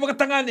modeli baka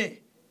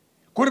tangane.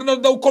 Kurin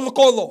daw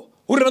kodo-kodo.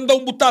 Kurin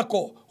daw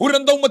butako.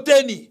 Kurin daw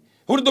mateni.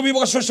 Kurang do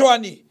biba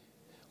kasosoani.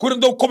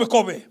 Kurang do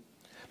kobe-kobe.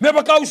 Me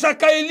baka usa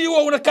kay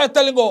liwa una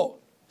katalengo.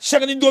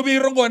 Siya kanin do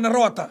birongo na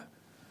rota.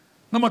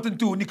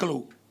 Namatentu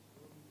nikalo.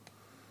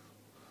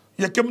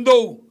 Ya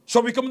kemdo,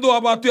 sobi kemdo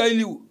abatu ay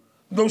liu.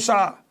 Do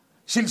sa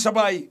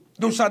silsabay,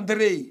 do sa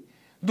anderei,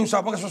 do sa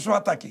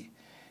pagkasosoataki.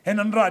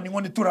 Enanra ni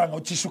ngoni turang o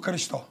Jesu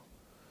Kristo.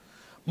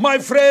 My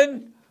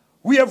friend,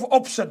 we have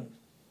option.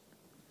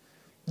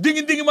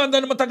 Dingin manda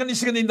na matagan ni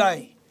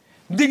sikaninday.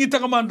 Dingin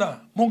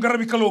tagamanda, mong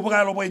karabi kalo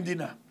pagalo pa hindi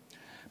na.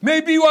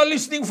 Maybe you are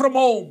listening from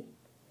home.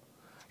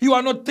 You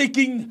are not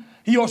taking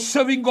your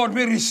serving God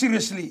very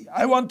seriously.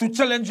 I want to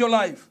challenge your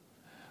life.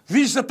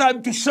 This is the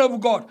time to serve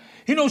God.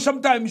 You know,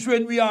 sometimes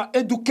when we are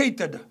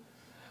educated,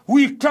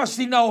 we trust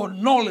in our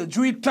knowledge.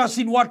 We trust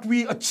in what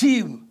we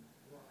achieve.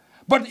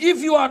 But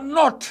if you are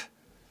not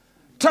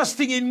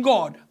trusting in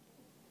God,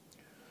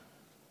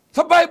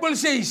 the Bible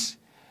says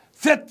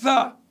that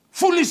the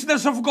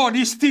foolishness of God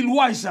is still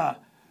wiser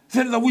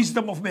than the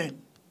wisdom of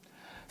men.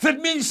 That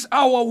means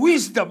our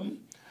wisdom,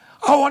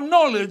 our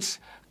knowledge,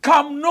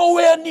 come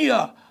nowhere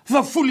near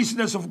the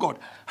foolishness of God.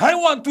 I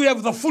want to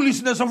have the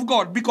foolishness of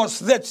God because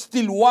that's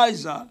still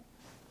wiser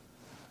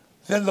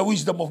than the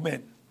wisdom of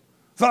men.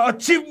 The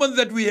achievement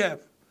that we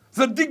have,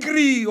 the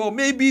degree, or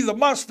maybe the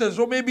masters,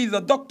 or maybe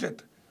the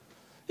doctorate,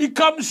 it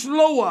comes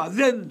lower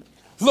than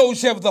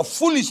those who have the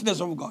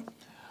foolishness of God.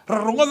 And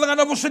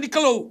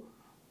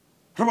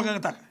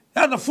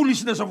the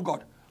foolishness of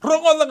God.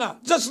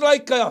 Just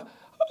like a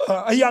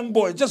young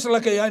boy, just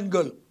like a young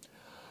girl.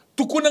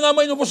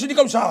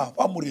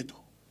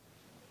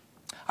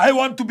 I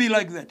want to be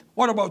like that.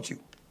 What about you?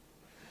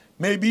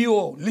 Maybe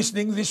you're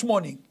listening this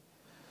morning.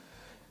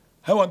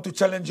 I want to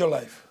challenge your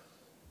life.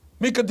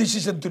 Make a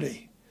decision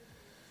today.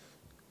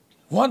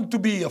 Want to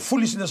be a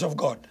foolishness of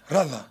God,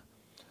 rather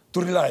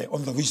to rely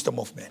on the wisdom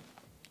of men.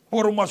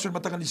 This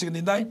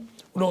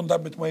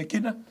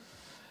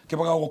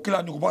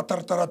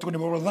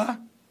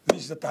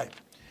is the time.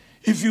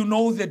 If you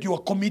know that you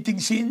are committing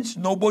sins,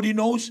 nobody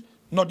knows,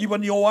 not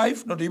even your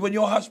wife, not even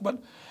your husband,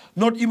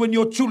 not even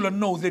your children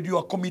know that you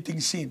are committing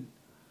sin.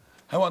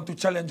 I want to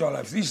challenge your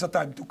life. This is the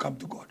time to come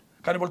to God.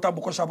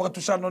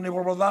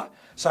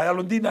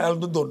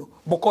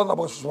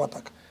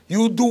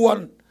 You do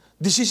one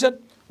decision,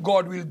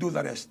 God will do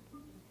the rest.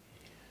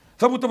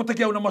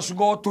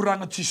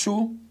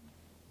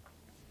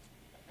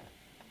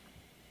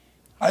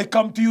 I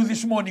come to you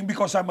this morning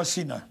because I'm a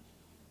sinner.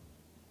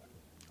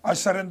 I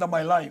surrender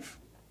my life.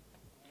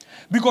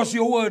 Because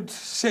your word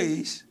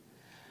says,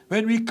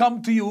 when we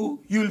come to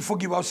you, you will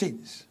forgive our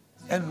sins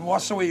and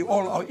wash away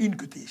all our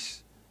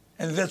iniquities.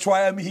 And that's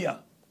why I'm here.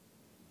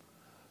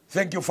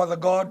 Thank you, Father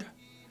God,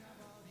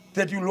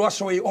 that you will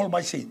wash away all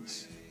my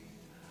sins,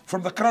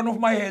 from the crown of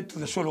my head to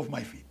the sole of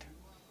my feet.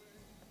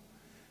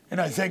 And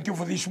I thank you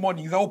for this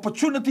morning, the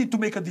opportunity to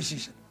make a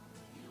decision.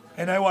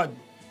 And I want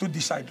to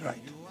decide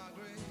right.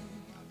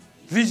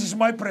 This is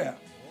my prayer.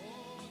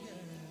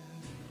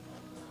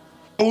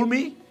 Hold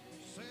me,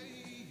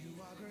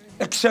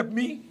 accept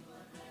me,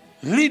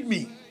 lead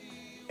me,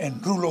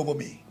 and rule over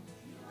me.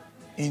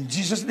 In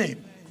Jesus'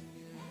 name,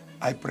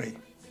 I pray.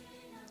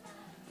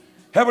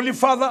 Heavenly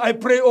Father, I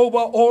pray over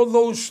all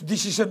those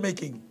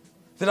decision-making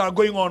that are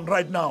going on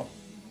right now.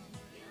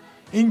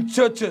 In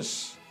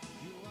churches,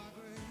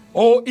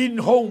 or in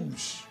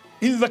homes,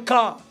 in the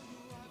car,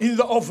 in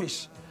the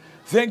office.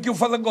 Thank you,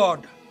 Father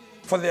God,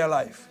 for their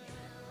life.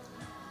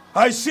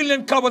 I seal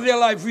and cover their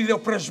life with your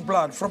precious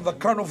blood from the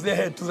crown of their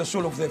head to the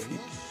sole of their feet.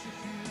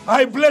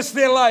 I bless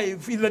their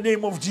life in the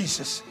name of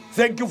Jesus.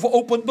 Thank you for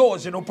open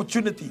doors and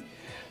opportunity.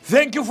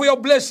 Thank you for your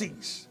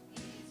blessings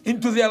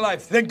into their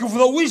life. Thank you for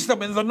the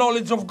wisdom and the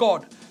knowledge of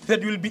God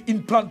that will be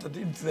implanted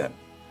into them.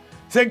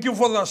 Thank you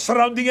for the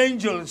surrounding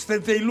angels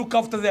that they look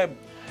after them.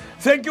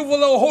 Thank you for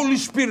the Holy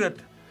Spirit,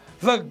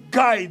 the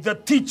guide, the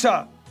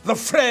teacher, the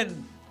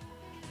friend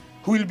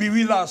who will be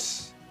with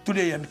us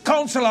today and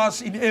counsel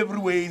us in every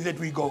way that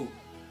we go.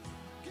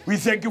 We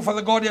thank you,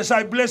 Father God, as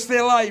I bless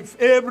their life,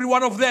 every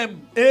one of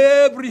them,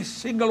 every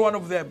single one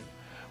of them,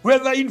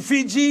 whether in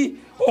Fiji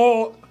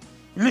or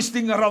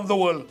listening around the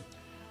world.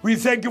 We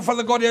thank you,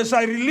 Father God, as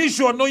I release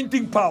your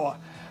anointing power.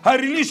 I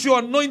release your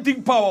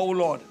anointing power, O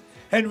Lord.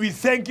 And we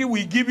thank you,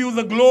 we give you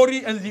the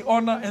glory and the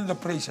honor and the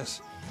praises.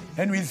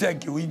 And we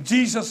thank you. In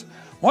Jesus'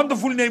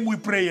 wonderful name we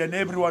pray, and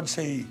everyone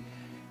say,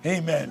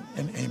 amen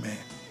and amen.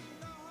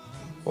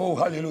 Oh,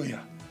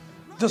 hallelujah.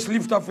 Just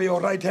lift up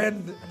your right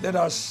hand. Let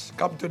us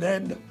come to an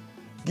end.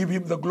 Give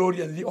him the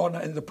glory and the honor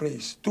and the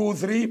praise. 2,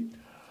 3.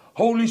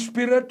 Holy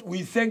Spirit,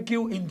 we thank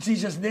you in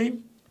Jesus'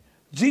 name.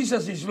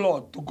 Jesus is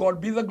Lord. To God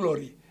be the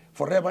glory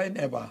forever and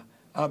ever.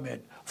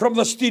 Amen. From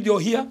the studio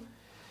here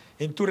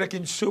in Turek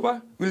in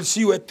Suba, we'll see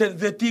you at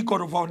 10:30,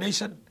 God of our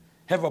nation.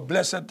 Have a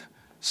blessed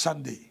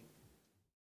Sunday.